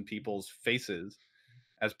 100,000 people's faces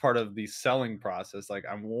as part of the selling process. Like,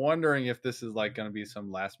 I'm wondering if this is like going to be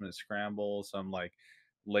some last minute scramble, some like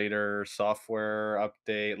later software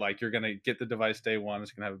update. Like, you're going to get the device day one,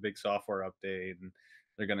 it's going to have a big software update, and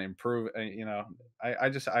they're going to improve.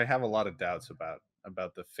 I have a lot of doubts about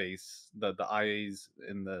the face, the eyes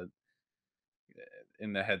in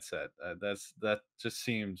the headset. That just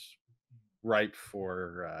seems ripe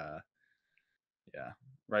for yeah,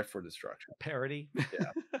 ripe for destruction. Parody.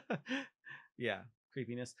 Yeah. Yeah,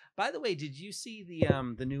 creepiness. By the way, did you see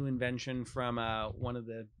the new invention from one of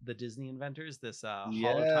the Disney inventors, this hollow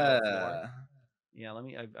tile floor? Yeah. Yeah,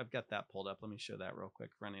 I've got that pulled up. Let me show that real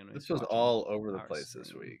quick for anyone who's This was watching all over the our place this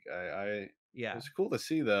stream. week. It Yeah. was cool to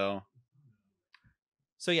see though.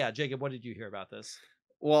 So yeah, Jacob, what did you hear about this?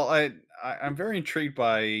 Well, I'm very intrigued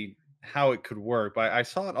by how it could work, but I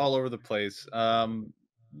saw it all over the place.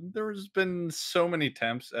 There's been so many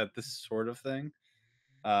attempts at this sort of thing.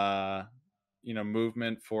 Uh,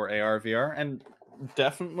 movement for AR VR, and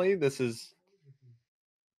definitely this is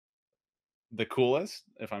the coolest,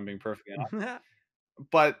 if I'm being perfectly honest.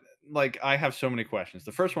 But like, I have so many questions.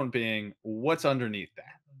 The first one being, what's underneath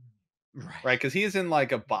that? Right? Right. Because he is in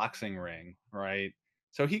like a boxing ring, right?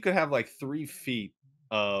 So he could have like 3 feet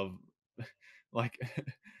of like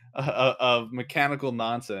of mechanical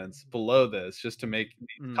nonsense below this just to make these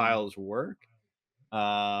Mm. tiles work.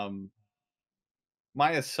 Um,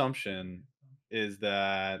 my assumption is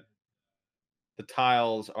that the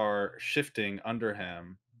tiles are shifting under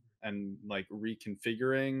him and like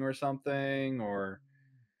reconfiguring or something, or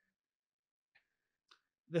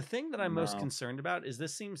The thing that I'm most no. concerned about is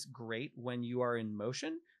this seems great when you are in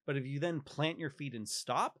motion, but if you then plant your feet and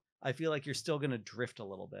stop, I feel like you're still going to drift a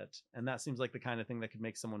little bit. And that seems like the kind of thing that could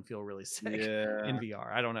make someone feel really sick in Yeah.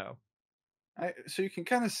 VR. I don't know. So you can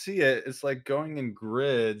kind of see it. It's like going in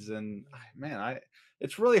grids, and man, I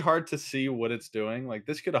it's really hard to see what it's doing. Like,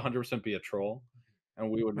 this could 100% be a troll,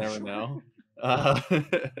 and we would never Sure. know. Uh,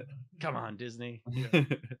 Come on, Disney. Yeah.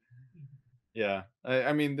 yeah,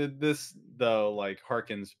 I mean, this though like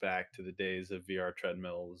harkens back to the days of VR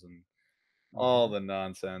treadmills and all Hmm. the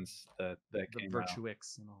nonsense that The came out.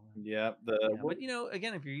 Virtuix and all that. Yeah, Yeah, but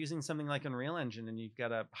again, if you're using something like Unreal Engine and you've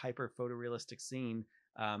got a hyper photorealistic scene,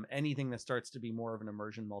 anything that starts to be more of an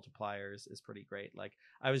immersion multiplier is pretty great. Like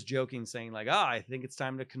I was joking, saying like, "Ah, I think it's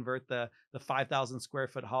time to convert the 5,000 square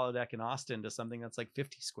foot holodeck in Austin to something that's like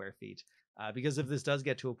 50 square feet." Because if this does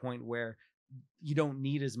get to a point where you don't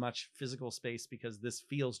need as much physical space because this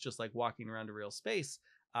feels just like walking around a real space,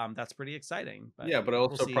 that's pretty exciting. But yeah, but it we'll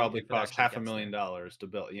also see probably if it cost actually half a gets million there. dollars to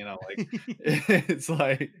build, like, it's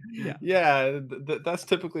like, Yeah. yeah, that's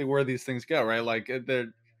typically where these things go, right? Like,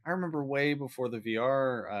 they're I remember way before the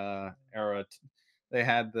VR, era, they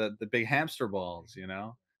had the big hamster balls,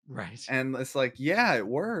 Right. and it's like, yeah, it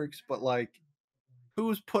works, but, like,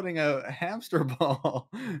 who's putting a hamster ball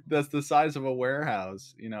that's the size of a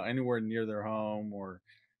warehouse, anywhere near their home or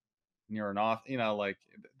near an off like,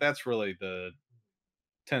 that's really the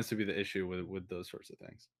tends to be the issue with those sorts of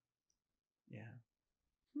things. Yeah.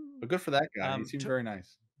 But good for that guy. He Um, seemed to, very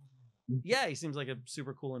nice. yeah, he seems like a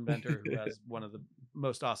super cool inventor who has one of the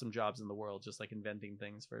most awesome jobs in the world, just like inventing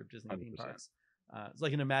things for Disney theme 100%. parks. It's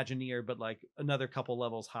like an Imagineer, but like another couple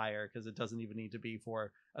levels higher because it doesn't even need to be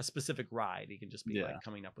for a specific ride. He can just be Yeah. like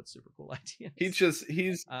coming up with super cool He ideas. just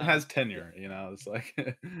he's has Yeah, tenure, it's like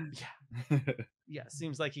yeah, yeah.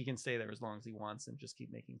 Seems like he can stay there as long as he wants and just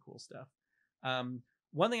keep making cool stuff. Um,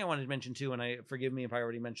 one thing I wanted to mention too, and I forgive me if I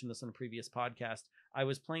already mentioned this on a previous podcast, I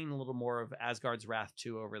was playing a little more of Asgard's Wrath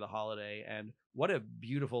 2 over the holiday, and what a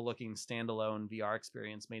beautiful looking standalone VR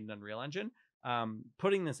experience made in Unreal Engine.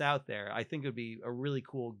 Putting this out there, I think it would be a really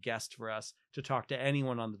cool guest for us to talk to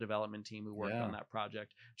anyone on the development team who worked on Yeah. that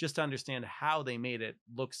project, just to understand how they made it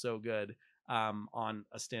look so good on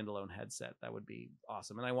a standalone headset. That would be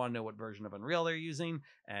awesome. And I want to know what version of Unreal they're using,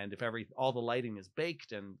 and if all the lighting is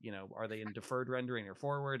baked, and are they in deferred rendering or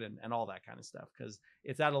forward, and all that kind of stuff, because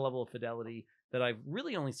it's at a level of fidelity that I've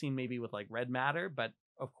really only seen maybe with like Red Matter. But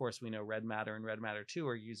of course we know Red Matter and Red Matter 2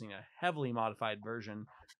 are using a heavily modified version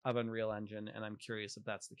of Unreal Engine, and I'm curious if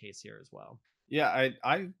that's the case here as well. Yeah,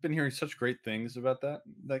 I've been hearing such great things about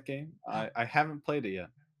that game. I haven't played it yet.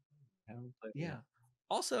 I haven't played it Yeah. yet.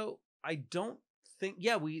 Also, I don't think,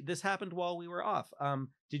 yeah, we this happened while we were off.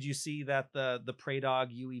 Did you see that the Prey Dog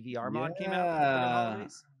UEVR mod came out over the Yeah.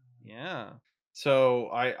 holidays? Yeah. So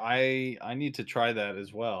I need to try that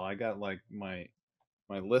as well. I got like my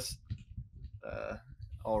list uh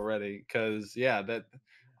already, because yeah, that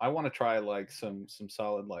I want to try like some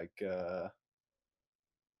solid like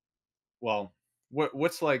well,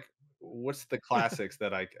 what's like what's the classics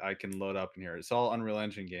that I can load up in here? It's all Unreal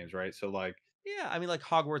Engine games, right? So like, Yeah, I mean, like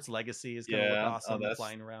Hogwarts Legacy is gonna look yeah, oh, awesome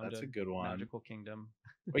flying around that's a a good one. magical kingdom.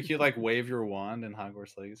 Like you like wave your wand in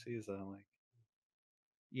Hogwarts Legacy? Is that like,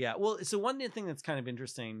 Yeah, well, so one thing that's kind of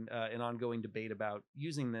interesting, an ongoing debate about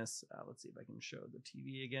using this. Let's see if I can show the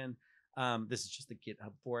TV again. This is just the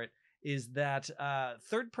GitHub for it. Is that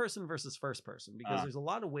third person versus first person? Because uh, there's a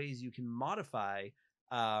lot of ways you can modify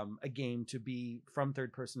a game to be from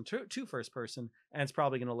third person to first person, and it's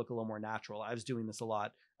probably going to look a little more natural. I was doing this a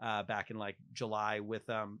lot back in like July with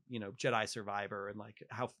Jedi Survivor, and like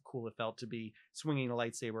how cool it felt to be swinging a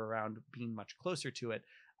lightsaber around, being much closer to it.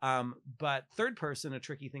 But third person, a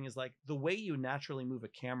tricky thing is like the way you naturally move a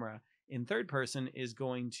camera in third person is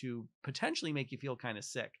going to potentially make you feel kind of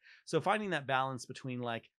sick. So finding that balance between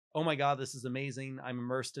like, oh my God, this is amazing, I'm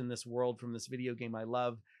immersed in this world from this video game I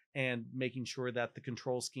love, and making sure that the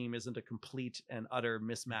control scheme isn't a complete and utter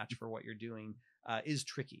mismatch for what you're doing is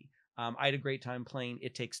tricky. I had a great time playing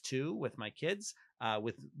It Takes Two with my kids,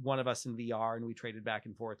 with one of us in VR, and we traded back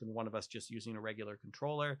and forth, and one of us just using a regular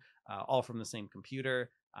controller, all from the same computer.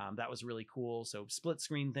 That was really cool. So split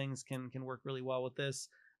screen things can work really well with this.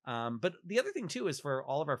 But the other thing too is for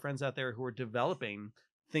all of our friends out there who are developing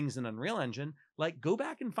things in Unreal Engine, like go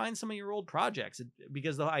back and find some of your old projects,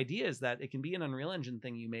 because the idea is that it can be an Unreal Engine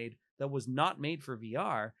thing you made that was not made for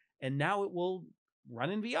VR, and now it will run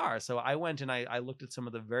in VR. So I went and I looked at some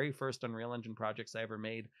of the very first Unreal Engine projects I ever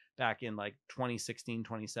made back in like 2016,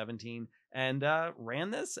 2017, and ran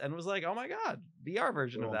this and was like, oh my God, VR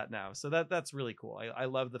version of cool. that now. So that's really cool. I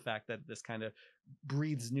love the fact that this kind of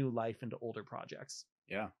breathes new life into older projects.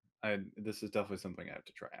 Yeah, this is definitely something I have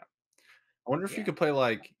to try out. I wonder if you Yeah. could play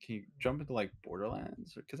like, can you jump into like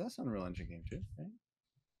Borderlands? Because that's an Unreal Engine game too, right?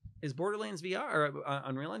 Is Borderlands VR or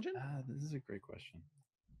Unreal Engine? This is a great question.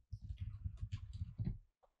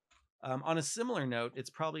 On a similar note, it's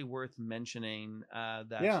probably worth mentioning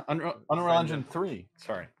that Yeah, a Unreal friend Engine of 3.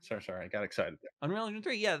 Sorry. I got excited there. Unreal Engine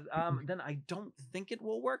 3, yeah, then I don't think it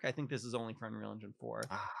will work. I think this is only for Unreal Engine 4 and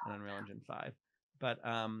Ah, Unreal Engine 5. But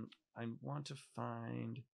I want to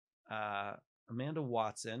find uh, Amanda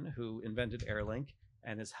Watson, who invented Airlink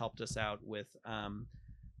and has helped us out with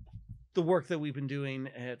the work that we've been doing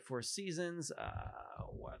at Four Seasons.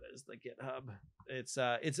 What is the GitHub? It's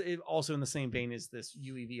also in the same vein as this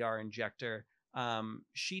UEVR Injector.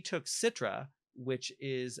 She took Citra, which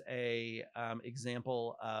is a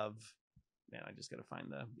example of, man, I just got to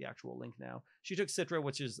find the actual link now. She took Citra,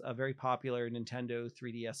 which is a very popular Nintendo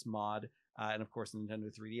 3DS mod, and of course, the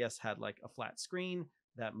Nintendo 3DS had like a flat screen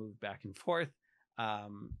that moved back and forth.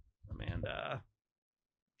 Amanda,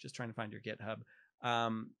 just trying to find your GitHub.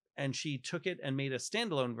 And she took it and made a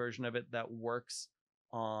standalone version of it that works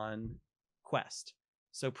on Quest.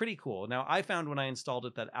 So pretty cool. Now, I found when I installed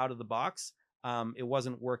it that out of the box, it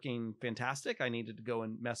wasn't working fantastic. I needed to go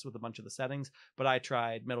and mess with a bunch of the settings, but I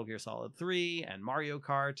tried Metal Gear Solid 3 and Mario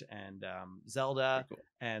Kart and Zelda very cool.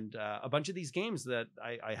 and a bunch of these games that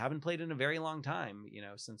I haven't played in a very long time,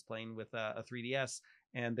 since playing with a 3DS,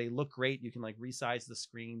 and they look great. You can like resize the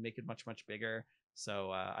screen, make it much, much bigger.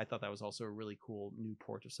 So I thought that was also a really cool new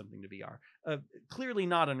port of something to VR. Clearly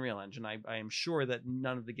not Unreal Engine. I am sure that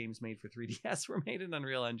none of the games made for 3DS were made in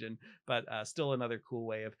Unreal Engine, but still another cool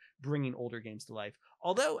way of bringing older games to life.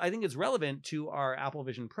 Although I think it's relevant to our Apple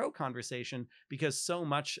Vision Pro conversation, because so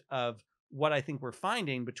much of what I think we're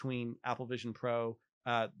finding between Apple Vision Pro,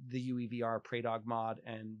 the UEVR Praydog mod,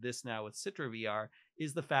 and this now with CitraVR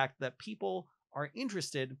is the fact that people are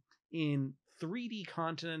interested in 3D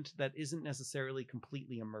content that isn't necessarily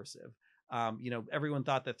completely immersive. Everyone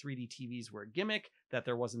thought that 3D TVs were a gimmick, that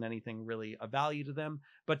there wasn't anything really of value to them.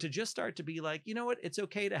 But to just start to be like, you know what, it's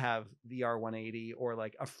okay to have VR 180 or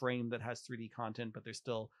like a frame that has 3D content, but there's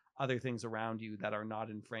still other things around you that are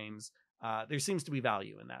not in frames. There seems to be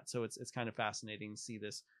value in that. So it's kind of fascinating to see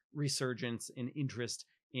this resurgence in interest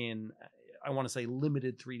in, I want to say,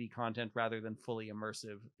 limited 3D content rather than fully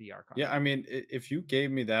immersive VR Yeah, content. I mean, if you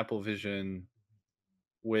gave me the Apple Vision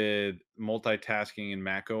with multitasking in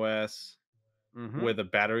Mac OS Mm-hmm. with a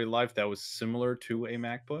battery life that was similar to a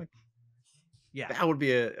MacBook, Yeah. that would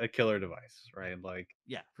be a killer device, right? Like,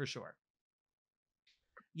 Yeah, for sure.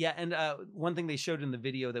 Yeah, and one thing they showed in the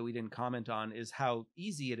video that we didn't comment on is how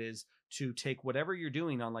easy it is to take whatever you're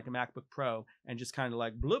doing on like a MacBook Pro and just kind of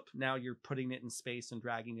like bloop, now you're putting it in space and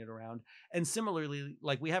dragging it around. And similarly,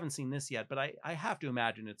 like we haven't seen this yet, but I have to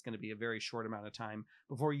imagine it's going to be a very short amount of time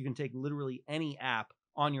before you can take literally any app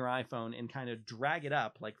on your iPhone and kind of drag it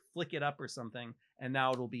up, like flick it up or something, and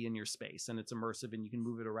now it'll be in your space and it's immersive and you can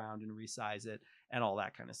move it around and resize it and all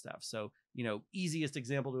that kind of stuff. So, easiest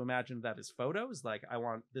example to imagine of that is photos. Like, I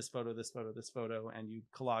want this photo, this photo, this photo, and you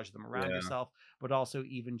collage them around Yeah. yourself. But also,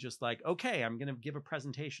 even just like, okay, I'm going to give a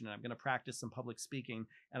presentation and I'm going to practice some public speaking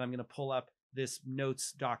and I'm going to pull up this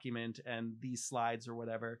notes document and these slides or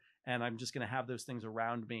whatever. And I'm just going to have those things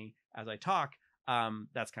around me as I talk.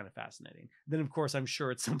 That's kind of fascinating. Then, of course, I'm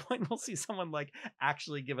sure at some point we'll see someone like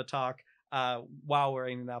actually give a talk while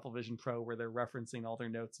wearing an Apple Vision Pro where they're referencing all their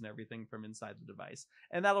notes and everything from inside the device.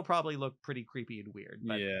 And that'll probably look pretty creepy and weird,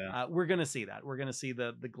 but Yeah. we're going to see that. We're going to see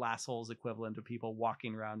the glass holes equivalent of people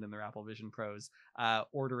walking around in their Apple Vision Pros,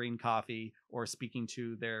 ordering coffee or speaking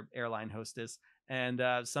to their airline hostess. And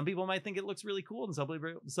some people might think it looks really cool, and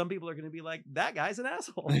some people are going to be like, "That guy's an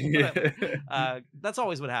asshole." Whatever. Yeah. That's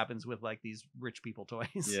always what happens with like these rich people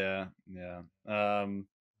toys. Yeah. Yeah.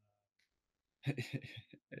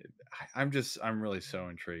 I'm really so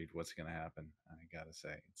intrigued what's gonna happen. I gotta say,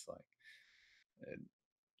 it's like it,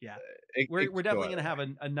 Yeah. it We're could go definitely either gonna have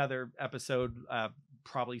way. another episode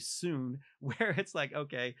probably soon where it's like,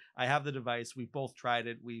 okay, I have the device, we've both tried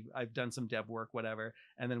it, I've done some dev work, whatever,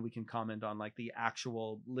 and then we can comment on like the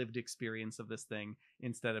actual lived experience of this thing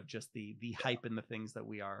instead of just the hype and the things that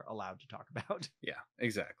we are allowed to talk about. Yeah,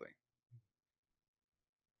 exactly.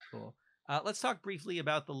 Cool. Let's talk briefly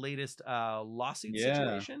about the latest lawsuit Yeah.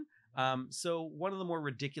 situation. So one of the more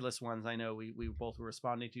ridiculous ones I know we both were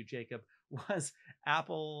responding to, Jacob, was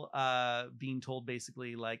Apple being told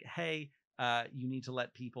basically like, hey, you need to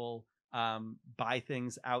let people buy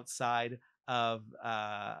things outside of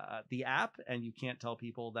the app, and you can't tell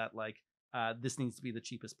people that like this needs to be the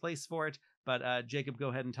cheapest place for it. But Jacob, go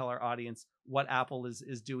ahead and tell our audience what Apple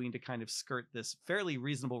is doing to kind of skirt this fairly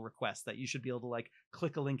reasonable request that you should be able to like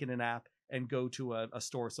click a link in an app and go to a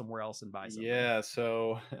store somewhere else and buy something. Yeah,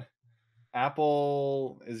 so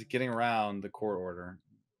Apple is getting around the court order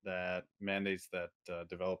that mandates that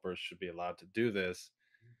developers should be allowed to do this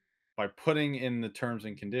by putting in the terms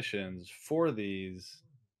and conditions for these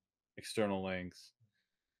external links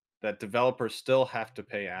that developers still have to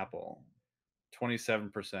pay Apple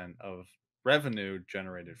 27% of revenue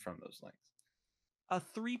generated from those links. A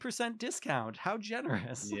 3% discount. How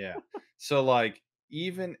generous. Yeah. So like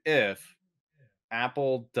even if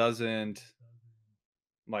Apple doesn't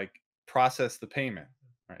like process the payment,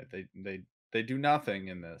 right? They do nothing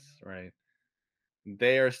in this, right?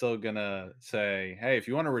 They are still gonna say, "Hey, if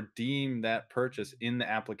you want to redeem that purchase in the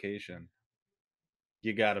application,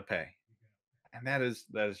 you got to pay." And that is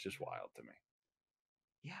just wild to me.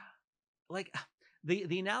 Yeah. Like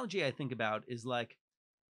the analogy I think about is like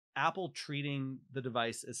Apple treating the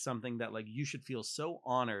device as something that like you should feel so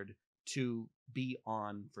honored to be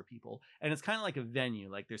on for people. And it's kind of like a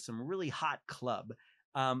venue. Like there's some really hot club.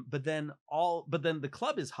 But then the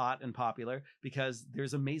club is hot and popular because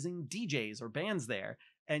there's amazing DJs or bands there.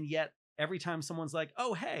 And yet every time someone's like,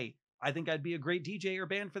 "Oh, hey, I think I'd be a great DJ or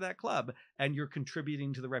band for that club," and you're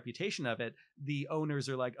contributing to the reputation of it, the owners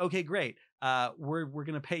are like, "Okay, great. We're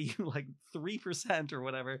gonna pay you like 3% or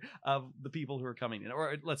whatever of the people who are coming in,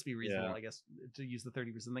 or let's be reasonable, Yeah. I guess, to use the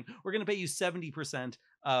 30% thing. We're going to pay you 70%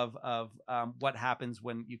 of what happens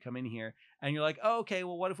when you come in here." And you're like, "Oh, okay,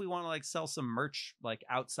 well, what if we want to like sell some merch like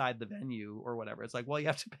outside the venue or whatever?" It's like, well, you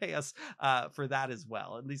have to pay us for that as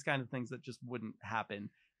well, and these kind of things that just wouldn't happen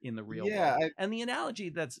in the real Yeah, world. And the analogy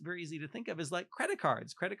that's very easy to think of is like credit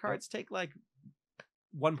cards. Credit yep. cards take like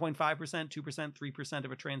 1.5%, 2%, 3%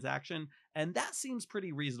 of a transaction. And that seems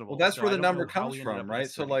pretty Well, reasonable. that's So where I the don't number know how comes we ended from, up with right?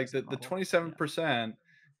 this So like 30% the model. Yeah. 27%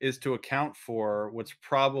 is to account for what's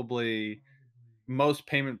probably most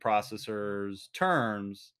payment processors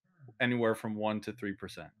terms anywhere from 1 to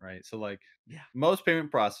 3%, right? So like Yeah. most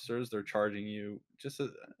payment processors, they're charging you just a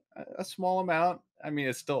small amount. I mean,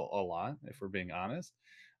 it's still a lot if we're being honest.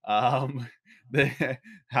 Um, they,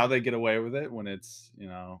 how they get away with it when it's,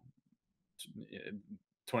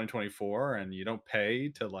 2024 and you don't pay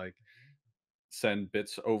to like send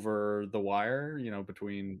bits over the wire,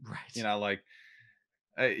 between, Right. like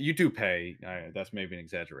you do pay. That's maybe an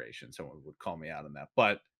exaggeration. Someone would call me out on that,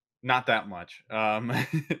 but not that much.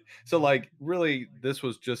 So, like, really, this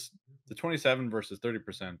was just the 27 versus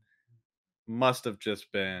 30% must have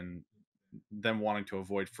just been them wanting to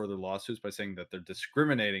avoid further lawsuits by saying that they're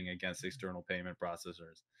discriminating against external payment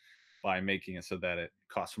processors by making it so that it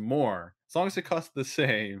costs more. As long as it costs the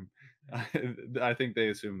same, I think they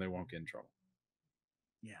assume they won't get in trouble.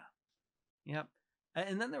 Yeah. Yep.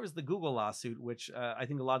 And then there was the Google lawsuit, which I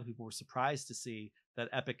think a lot of people were surprised to see that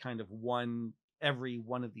Epic kind of won every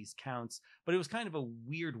one of these counts, but it was kind of a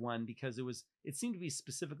weird one because it seemed to be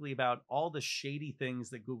specifically about all the shady things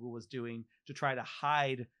that Google was doing to try to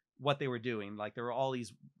hide what they were doing. Like there were all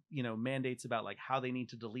these mandates about like how they need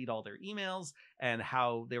to delete all their emails and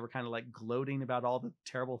how they were kind of like gloating about all the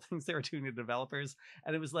terrible things they were doing to developers.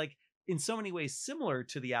 And it was like in so many ways similar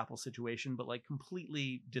to the Apple situation, but like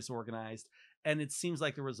completely disorganized. And it seems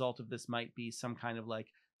like the result of this might be some kind of like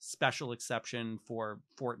special exception for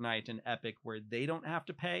Fortnite and Epic where they don't have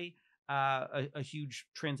to pay a huge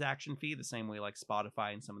transaction fee the same way like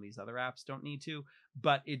Spotify and some of these other apps don't need to.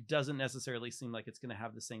 But it doesn't necessarily seem like it's going to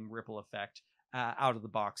have the same ripple effect out of the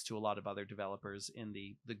box to a lot of other developers in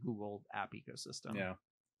the Google app ecosystem. Yeah.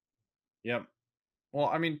 Yep. Well,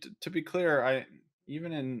 I mean, to be clear, I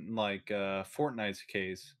even in like Fortnite's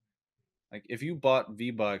case, like if you bought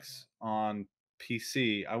V Bucks on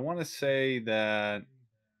PC, I want to say that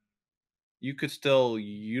you could still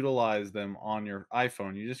utilize them on your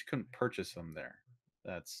iPhone. You just couldn't purchase them there.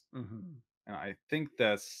 That's Hmm. and I think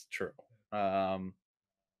that's true. Um,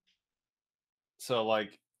 so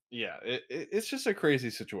like, yeah, it's just a crazy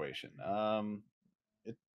situation.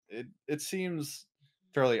 It it seems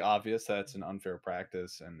fairly obvious that it's an unfair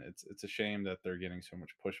practice, and it's a shame that they're getting so much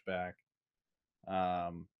pushback.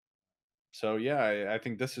 Um, so yeah, I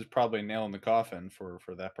think this is probably a nail in the coffin for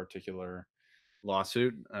that particular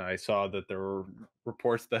lawsuit. I saw that there were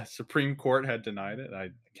reports that Supreme Court had denied it. I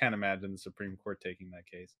can't imagine the Supreme Court taking that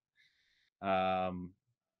case. Um,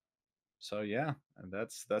 so yeah, and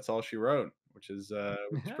that's all she wrote, which is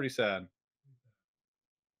pretty sad.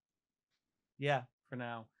 Yeah, for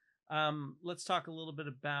now. Let's talk a little bit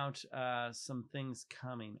about some things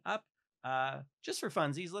coming up. Just for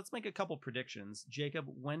funsies, let's make a couple predictions. Jacob,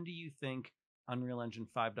 when do you think Unreal Engine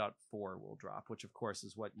 5.4 will drop? Which, of course,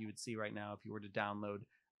 is what you would see right now if you were to download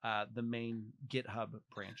the main GitHub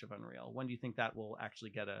branch of Unreal. When do you think that will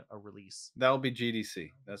actually get a release? That will be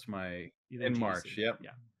GDC. That's my You think in March. GDC? Yep, Yeah,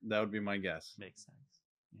 that would be my guess. makes sense.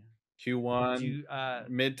 Yeah. Do Q1, you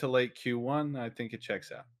mid to late Q1. I think it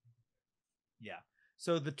checks out. Yeah.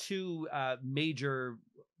 So the two major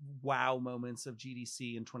wow moments of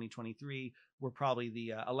GDC in 2023 were probably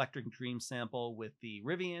the Electric Dream sample with the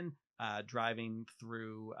Rivian driving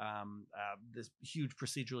through this huge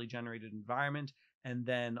procedurally generated environment, and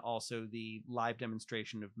then also the live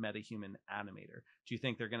demonstration of MetaHuman Animator. Do you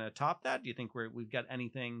think they're going to top that? Do you think we've got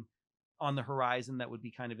anything on the horizon that would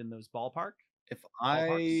be kind of in those If ballparks?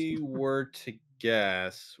 I were to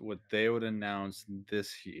guess what they would announce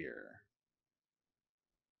this year,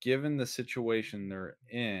 given the situation they're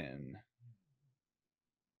in,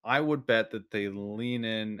 I would bet that they lean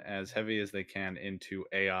in as heavy as they can into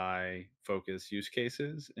AI focused use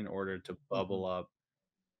cases in order to Hmm. bubble up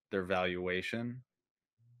their valuation.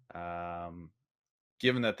 Um,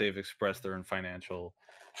 Given that they've expressed they're in financial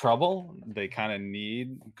trouble, they kind of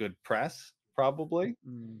need good press, probably.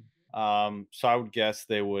 Mm. So I would guess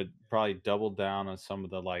they would probably double down on some of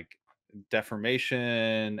the like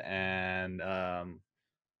deformation and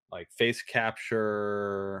like face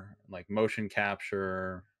capture, like motion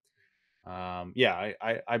capture. Yeah,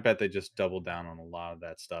 I bet they just double down on a lot of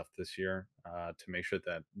that stuff this year to make sure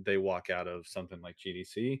that they walk out of something like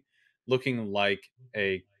GDC looking like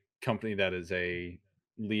a company that is a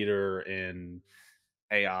leader in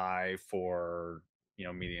AI for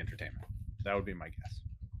media entertainment. That would be my guess.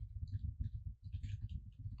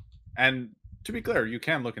 And to be clear, you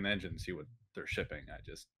can look in the engine and see what they're shipping.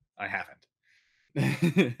 I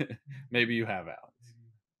haven't. Maybe you have, Alex.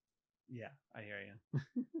 Yeah, I hear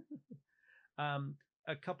you. um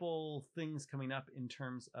a couple things coming up in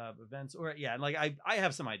terms of events, or yeah, like I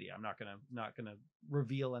have some idea. I'm not gonna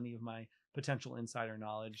reveal any of my potential insider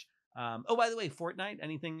knowledge. Oh, by the way, Fortnite,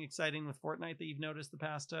 anything exciting with Fortnite that you've noticed the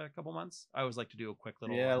past couple months? I always like to do a quick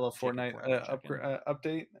little Yeah, a little chicken Fortnite Fortnite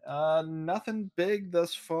check-in. update. Nothing big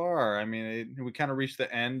thus far. I mean, we kind of reached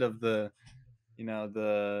the end of the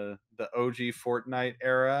OG Fortnite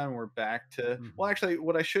era, and we're back to well, Hmm. actually,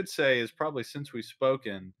 what I should say is probably since we've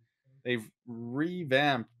spoken, they've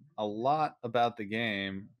revamped a lot about the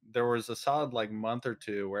game. There was a solid like month or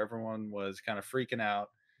two where everyone was kind of freaking out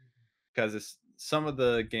because some of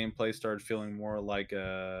the gameplay started feeling more like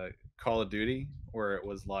a Call of Duty, where it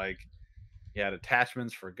was like you had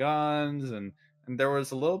attachments for guns and there was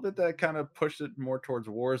a little bit that kind of pushed it more towards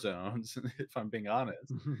war zones, if I'm being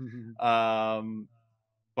honest. Um,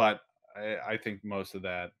 but I think most of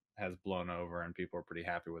that has blown over and people are pretty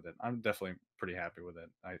happy with it. I'm definitely pretty happy with it.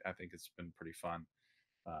 I think it's been pretty fun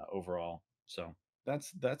overall. So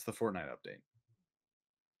that's the Fortnite update.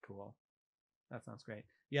 Cool. That sounds great.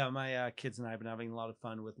 Yeah, my kids and I have been having a lot of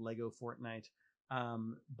fun with Lego Fortnite.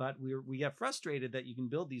 But we get frustrated that you can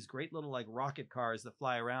build these great little like rocket cars that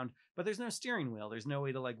fly around, but there's no steering wheel. There's no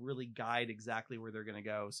way to like really guide exactly where they're going to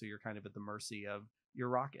go. So you're kind of at the mercy of your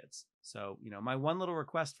rockets. So, my one little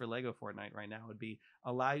request for Lego Fortnite right now would be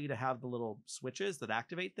allow you to have the little switches that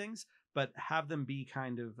activate things, but have them be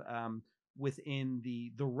kind of within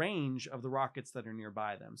the range of the rockets that are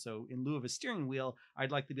nearby them. So in lieu of a steering wheel,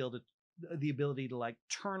 I'd like to be able to the ability to like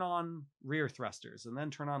turn on rear thrusters and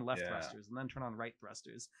then turn on left Yeah. thrusters and then turn on right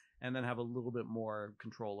thrusters and then have a little bit more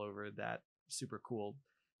control over that super cool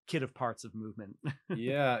kit of parts of movement.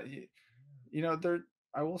 Yeah. There,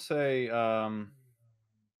 I will say,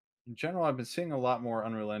 in general, I've been seeing a lot more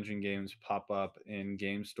Unreal Engine games pop up in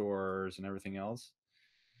game stores and everything else.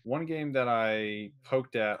 One game that I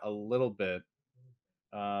poked at a little bit,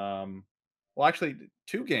 um, well, actually,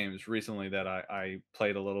 two games recently that I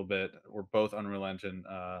played a little bit were both Unreal Engine.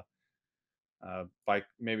 By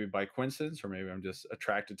maybe by coincidence, or maybe I'm just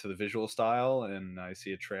attracted to the visual style, and I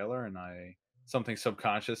see a trailer, and I something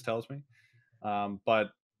subconscious tells me.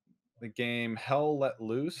 But the game Hell Let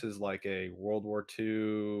Loose is like a World War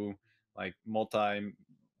II, like multi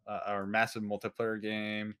or massive multiplayer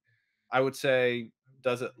game. I would say,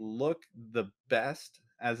 does it look the best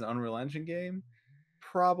as an Unreal Engine game?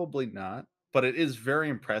 Probably not, but it is very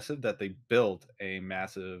impressive that they built a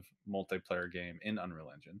massive multiplayer game in Unreal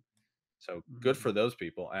Engine. So good Mm-hmm. for those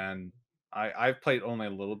people. And I've played only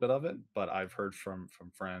a little bit of it, but I've heard from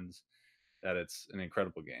friends that it's an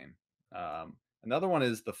incredible game. Another one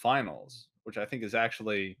is the finals, which I think is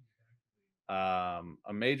actually a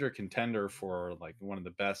major contender for like one of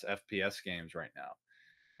the best FPS games right now.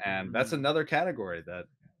 And that's Mm. another category that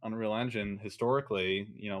Unreal Engine historically,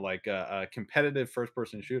 like competitive first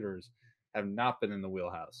person shooters have not been in the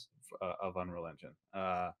wheelhouse of Unreal Engine.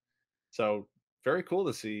 So very cool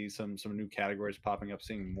to see some new categories popping up,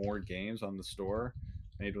 seeing more games on the store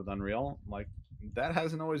made with Unreal. Like that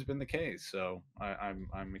hasn't always been the case. So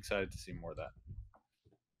I'm excited to see more of that.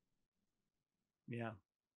 Yeah,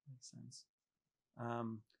 makes sense.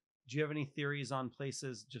 Um, do you have any theories on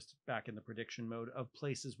places, just back in the prediction mode, of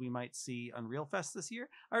places we might see Unreal Fest this year?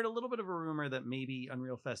 I heard a little bit of a rumor that maybe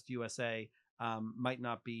Unreal Fest USA might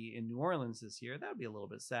not be in New Orleans this year. That would be a little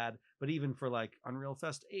bit sad. But even for like Unreal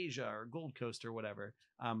Fest Asia or Gold Coast or whatever,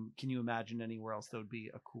 can you imagine anywhere else that would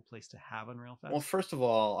be a cool place to have Unreal Well, Fest? first of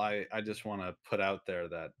all, I just want to put out there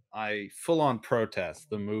that I full on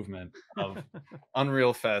protest the movement of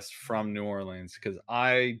Unreal Fest from New Orleans because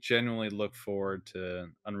I genuinely look forward to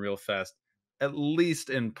Unreal Fest, at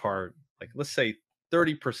least in part, like let's say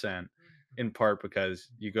 30% in part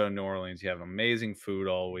because you go to New Orleans, you have amazing food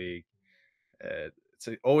all week.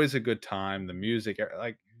 Always a good time. The music,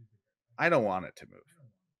 like I don't want it to move.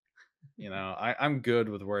 I'm good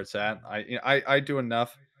with where it's at. I do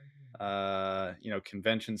enough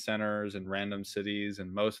convention centers and random cities,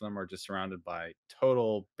 and most of them are just surrounded by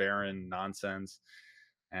total barren nonsense.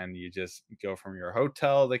 And you just go from your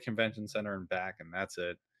hotel to the convention center and back, and that's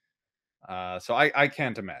it. So I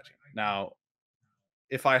can't imagine. Now,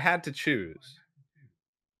 if I had to choose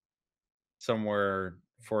somewhere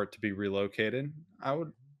for it to be relocated, I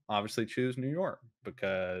would obviously choose New York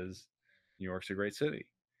because New York's a great city.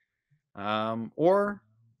 Or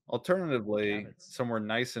Like alternatively, habits. somewhere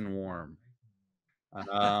nice and warm.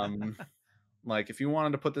 Um, Like, if you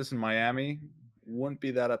wanted to put this in Miami, wouldn't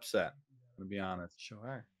be that upset, to be honest.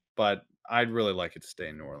 Sure. But I'd really like it to stay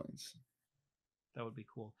in New Orleans. That would be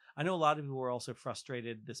cool. I know a lot of people were also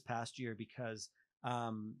frustrated this past year because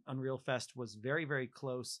Unreal Fest was very, very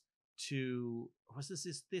close to, was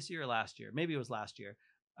this year or last year? Maybe it was last year.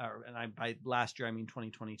 And by last year I mean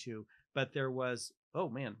 2022. But there was, oh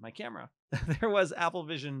man, my camera. There was Apple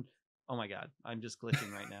Vision. Oh my god, I'm just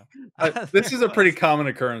glitching right now. This There is a pretty was. common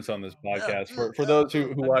occurrence on this podcast. For those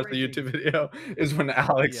who I'm watch the breaking. YouTube video, is when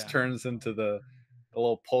Alex Yeah, turns into the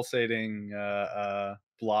little pulsating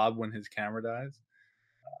blob when his camera dies.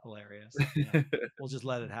 hilarious. Yeah. We'll just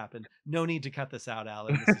let it happen. No need to cut this out,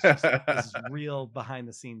 Alan. This is real behind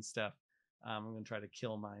the scenes stuff. I'm going to try to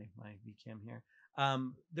kill my VCam here.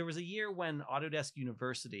 There was a year when Autodesk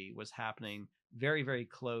University was happening very, very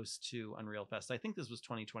close to Unreal Fest. I think this was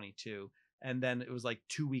 2022. And then it was like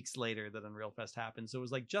 2 weeks later that Unreal Fest happened. So it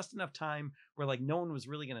was like just enough time where like no one was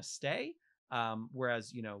really going to stay.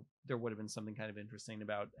 Whereas, there would have been something kind of interesting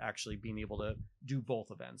about actually being able to do both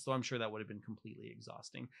events. So I'm sure that would have been completely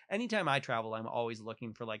exhausting. Anytime I travel, I'm always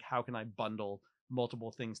looking for like, how can I bundle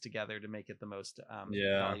multiple things together to make it the most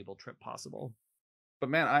Yeah. valuable trip possible? But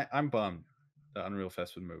man, I'm bummed that Unreal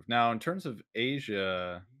Fest would move. Now, in terms of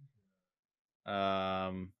Asia,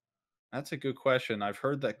 um, that's a good question. I've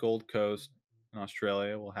heard that Gold Coast in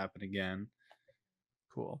Australia will happen again.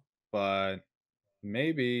 Cool. but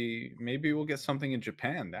maybe we'll get something in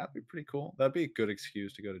Japan. That'd be pretty cool. That'd be a good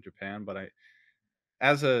excuse to go to Japan, but I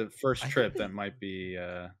as a first I think trip, that they might be,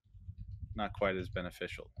 not quite as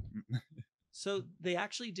beneficial. so they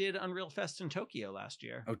actually did Unreal Fest in Tokyo last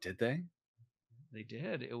year. Oh, did they? They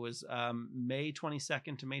did. It was May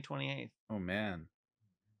 22nd to May 28th. Oh, man.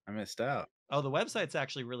 I missed out. Oh, the website's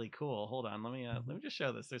actually really cool. Hold on, let me just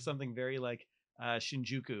show this. There's something very like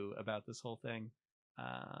Shinjuku about this whole thing.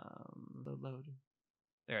 Load.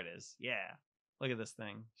 There it is. Yeah. Look at this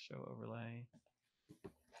thing. Show overlay.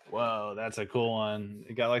 Whoa, that's a cool one.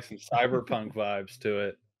 It got, like, some cyberpunk vibes to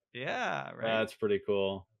it. Yeah, right? That's pretty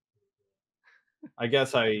cool. I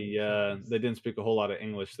guess they didn't speak a whole lot of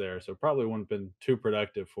English there, so probably wouldn't have been too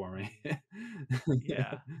productive for me.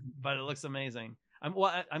 Yeah, but it looks amazing.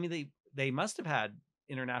 I mean, they must have had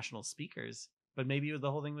international speakers, but maybe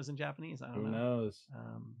the whole thing was in Japanese. I don't Who know. knows?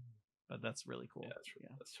 But that's really Yeah, cool. Yeah.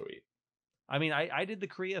 that's sweet. I mean, I did the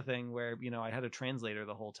Korea thing where I had a translator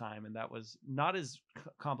the whole time, and that was not as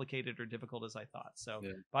complicated or difficult as I thought. So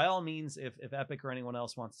Yeah. by all means, if Epic or anyone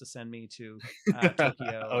else wants to send me to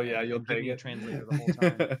Tokyo Oh, yeah, you'll and give take me a it? translator the whole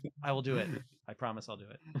time, I will do it. I promise I'll do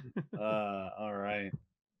it. Alright.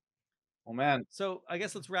 Well, man, So I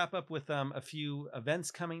guess let's wrap up with a few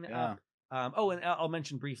events coming yeah. up. Oh, and I'll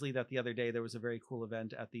mention briefly that the other day there was a very cool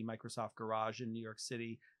event at the Microsoft Garage in New York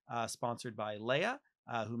City, sponsored by Leia,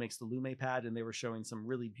 who makes the LumePad, and they were showing some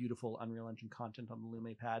really beautiful Unreal Engine content on the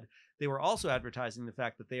LumePad. They were also advertising the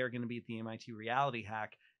fact that they are going to be at the MIT Reality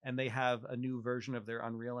Hack, and they have a new version of their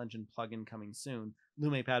Unreal Engine plugin coming soon.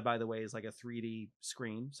 LumePad, by the way, is like a 3D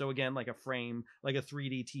screen. So again, like a frame, like a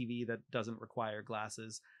 3D TV that doesn't require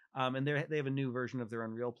glasses. And they have a new version of their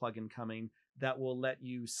Unreal plugin coming that will let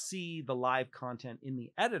you see the live content in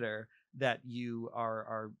the editor that you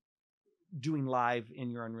are doing live in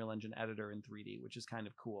your Unreal Engine editor in 3D, which is kind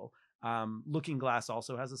of cool. Looking Glass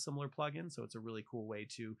also has a similar plugin, so it's a really cool way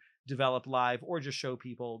to develop live or just show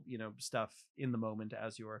people, stuff in the moment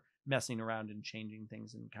as you're messing around and changing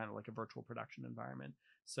things in kind of like a virtual production environment.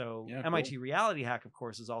 So Yeah, cool. MIT Reality Hack, of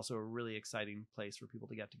course, is also a really exciting place for people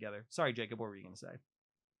to get together. Sorry, Jacob, what were you going to say?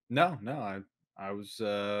 No, no, I I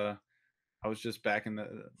was just backing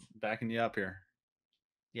you up here.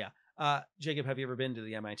 Yeah. Jacob, have you ever been to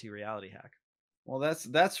the MIT Reality Hack? Well,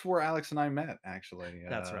 that's where Alex and I met, actually,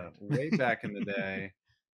 That's right. way back in the day.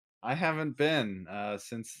 I haven't been,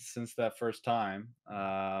 since that first time,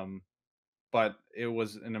 but it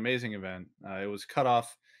was an amazing event. It was cut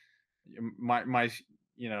off my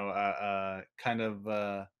kind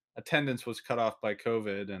of, attendance was cut off by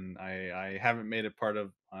COVID, and I haven't made it part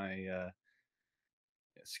of my,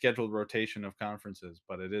 scheduled rotation of conferences,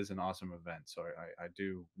 but it is an awesome event. So I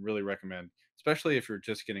do really recommend, especially if you're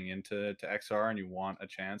just getting into XR and you want a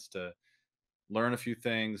chance to learn a few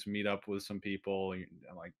things, meet up with some people,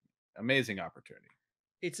 like amazing opportunity.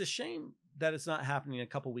 It's a shame that it's not happening a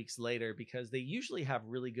couple weeks later because they usually have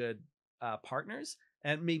really good partners.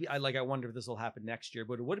 And maybe I wonder if this will happen next year,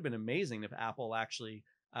 but it would have been amazing if Apple actually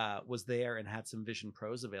was there and had some Vision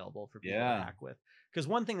Pros available for people to Yeah. hack with. Because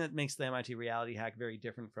one thing that makes the MIT Reality Hack very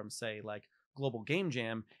different from, say, like Global Game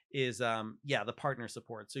Jam is, the partner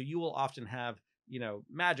support. So you will often have,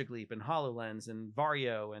 Magic Leap and HoloLens and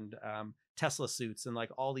Vario and Tesla suits and like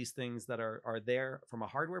all these things that are there from a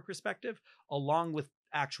hardware perspective, along with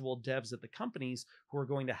actual devs at the companies who are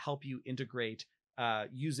going to help you integrate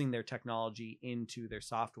using their technology into their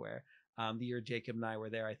software. The year Jacob and I were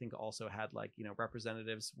there, I think also had like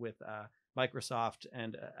representatives with Microsoft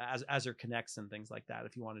and Azure Connects and things like that.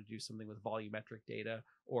 If you want to do something with volumetric data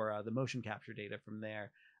or the motion capture data from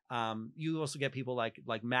there. You also get people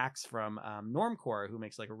like Max from Normcore, who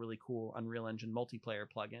makes like a really cool Unreal Engine multiplayer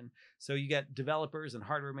plugin. So you get developers and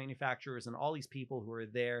hardware manufacturers and all these people who are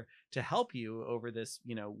there to help you over this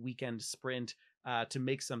weekend sprint to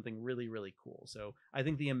make something really, really cool. So I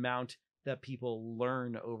think the amount that people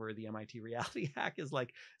learn over the MIT Reality Hack is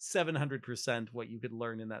like 700% what you could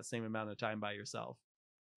learn in that same amount of time by yourself.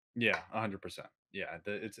 Yeah, 100%. Yeah,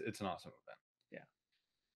 it's an awesome event. Yeah.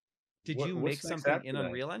 Did you make What's next something in after that?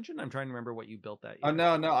 Unreal Engine? I'm trying to remember what you built that Oh, year.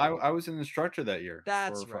 no, no, I was an instructor that year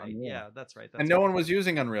That's for right. Unreal, Yeah, that's right. and That's no right. one was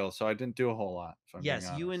using Unreal, so I didn't do a whole lot, if I'm being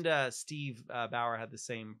Yes, you honest. and Steve Bauer had the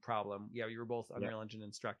same problem. Yeah, you were both Yeah. Unreal Engine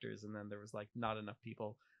instructors, and then there was like not enough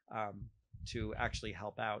people to actually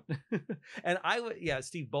help out. And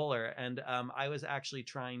Steve Bowler, and I was actually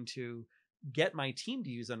trying to get my team to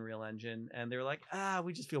use Unreal Engine, and they were like,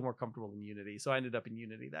 we just feel more comfortable in Unity. So I ended up in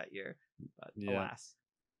Unity that year, but Yeah. alas.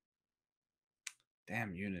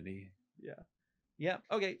 Damn Unity. Yeah. Yeah.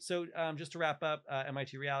 Okay. So just to wrap up,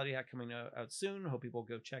 MIT Reality Hack coming out soon. Hope people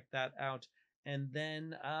go check that out. And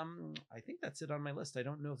then I think that's it on my list. I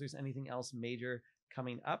don't know if there's anything else major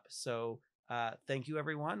coming up. So thank you,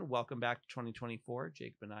 everyone. Welcome back to 2024.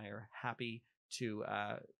 Jacob and I are happy to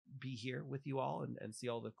be here with you all and see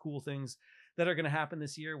all the cool things that are going to happen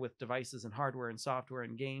this year with devices and hardware and software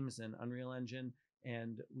and games and Unreal Engine.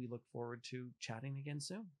 And we look forward to chatting again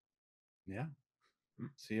soon. Yeah.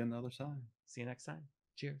 See you another time. See you next time.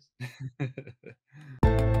 Cheers.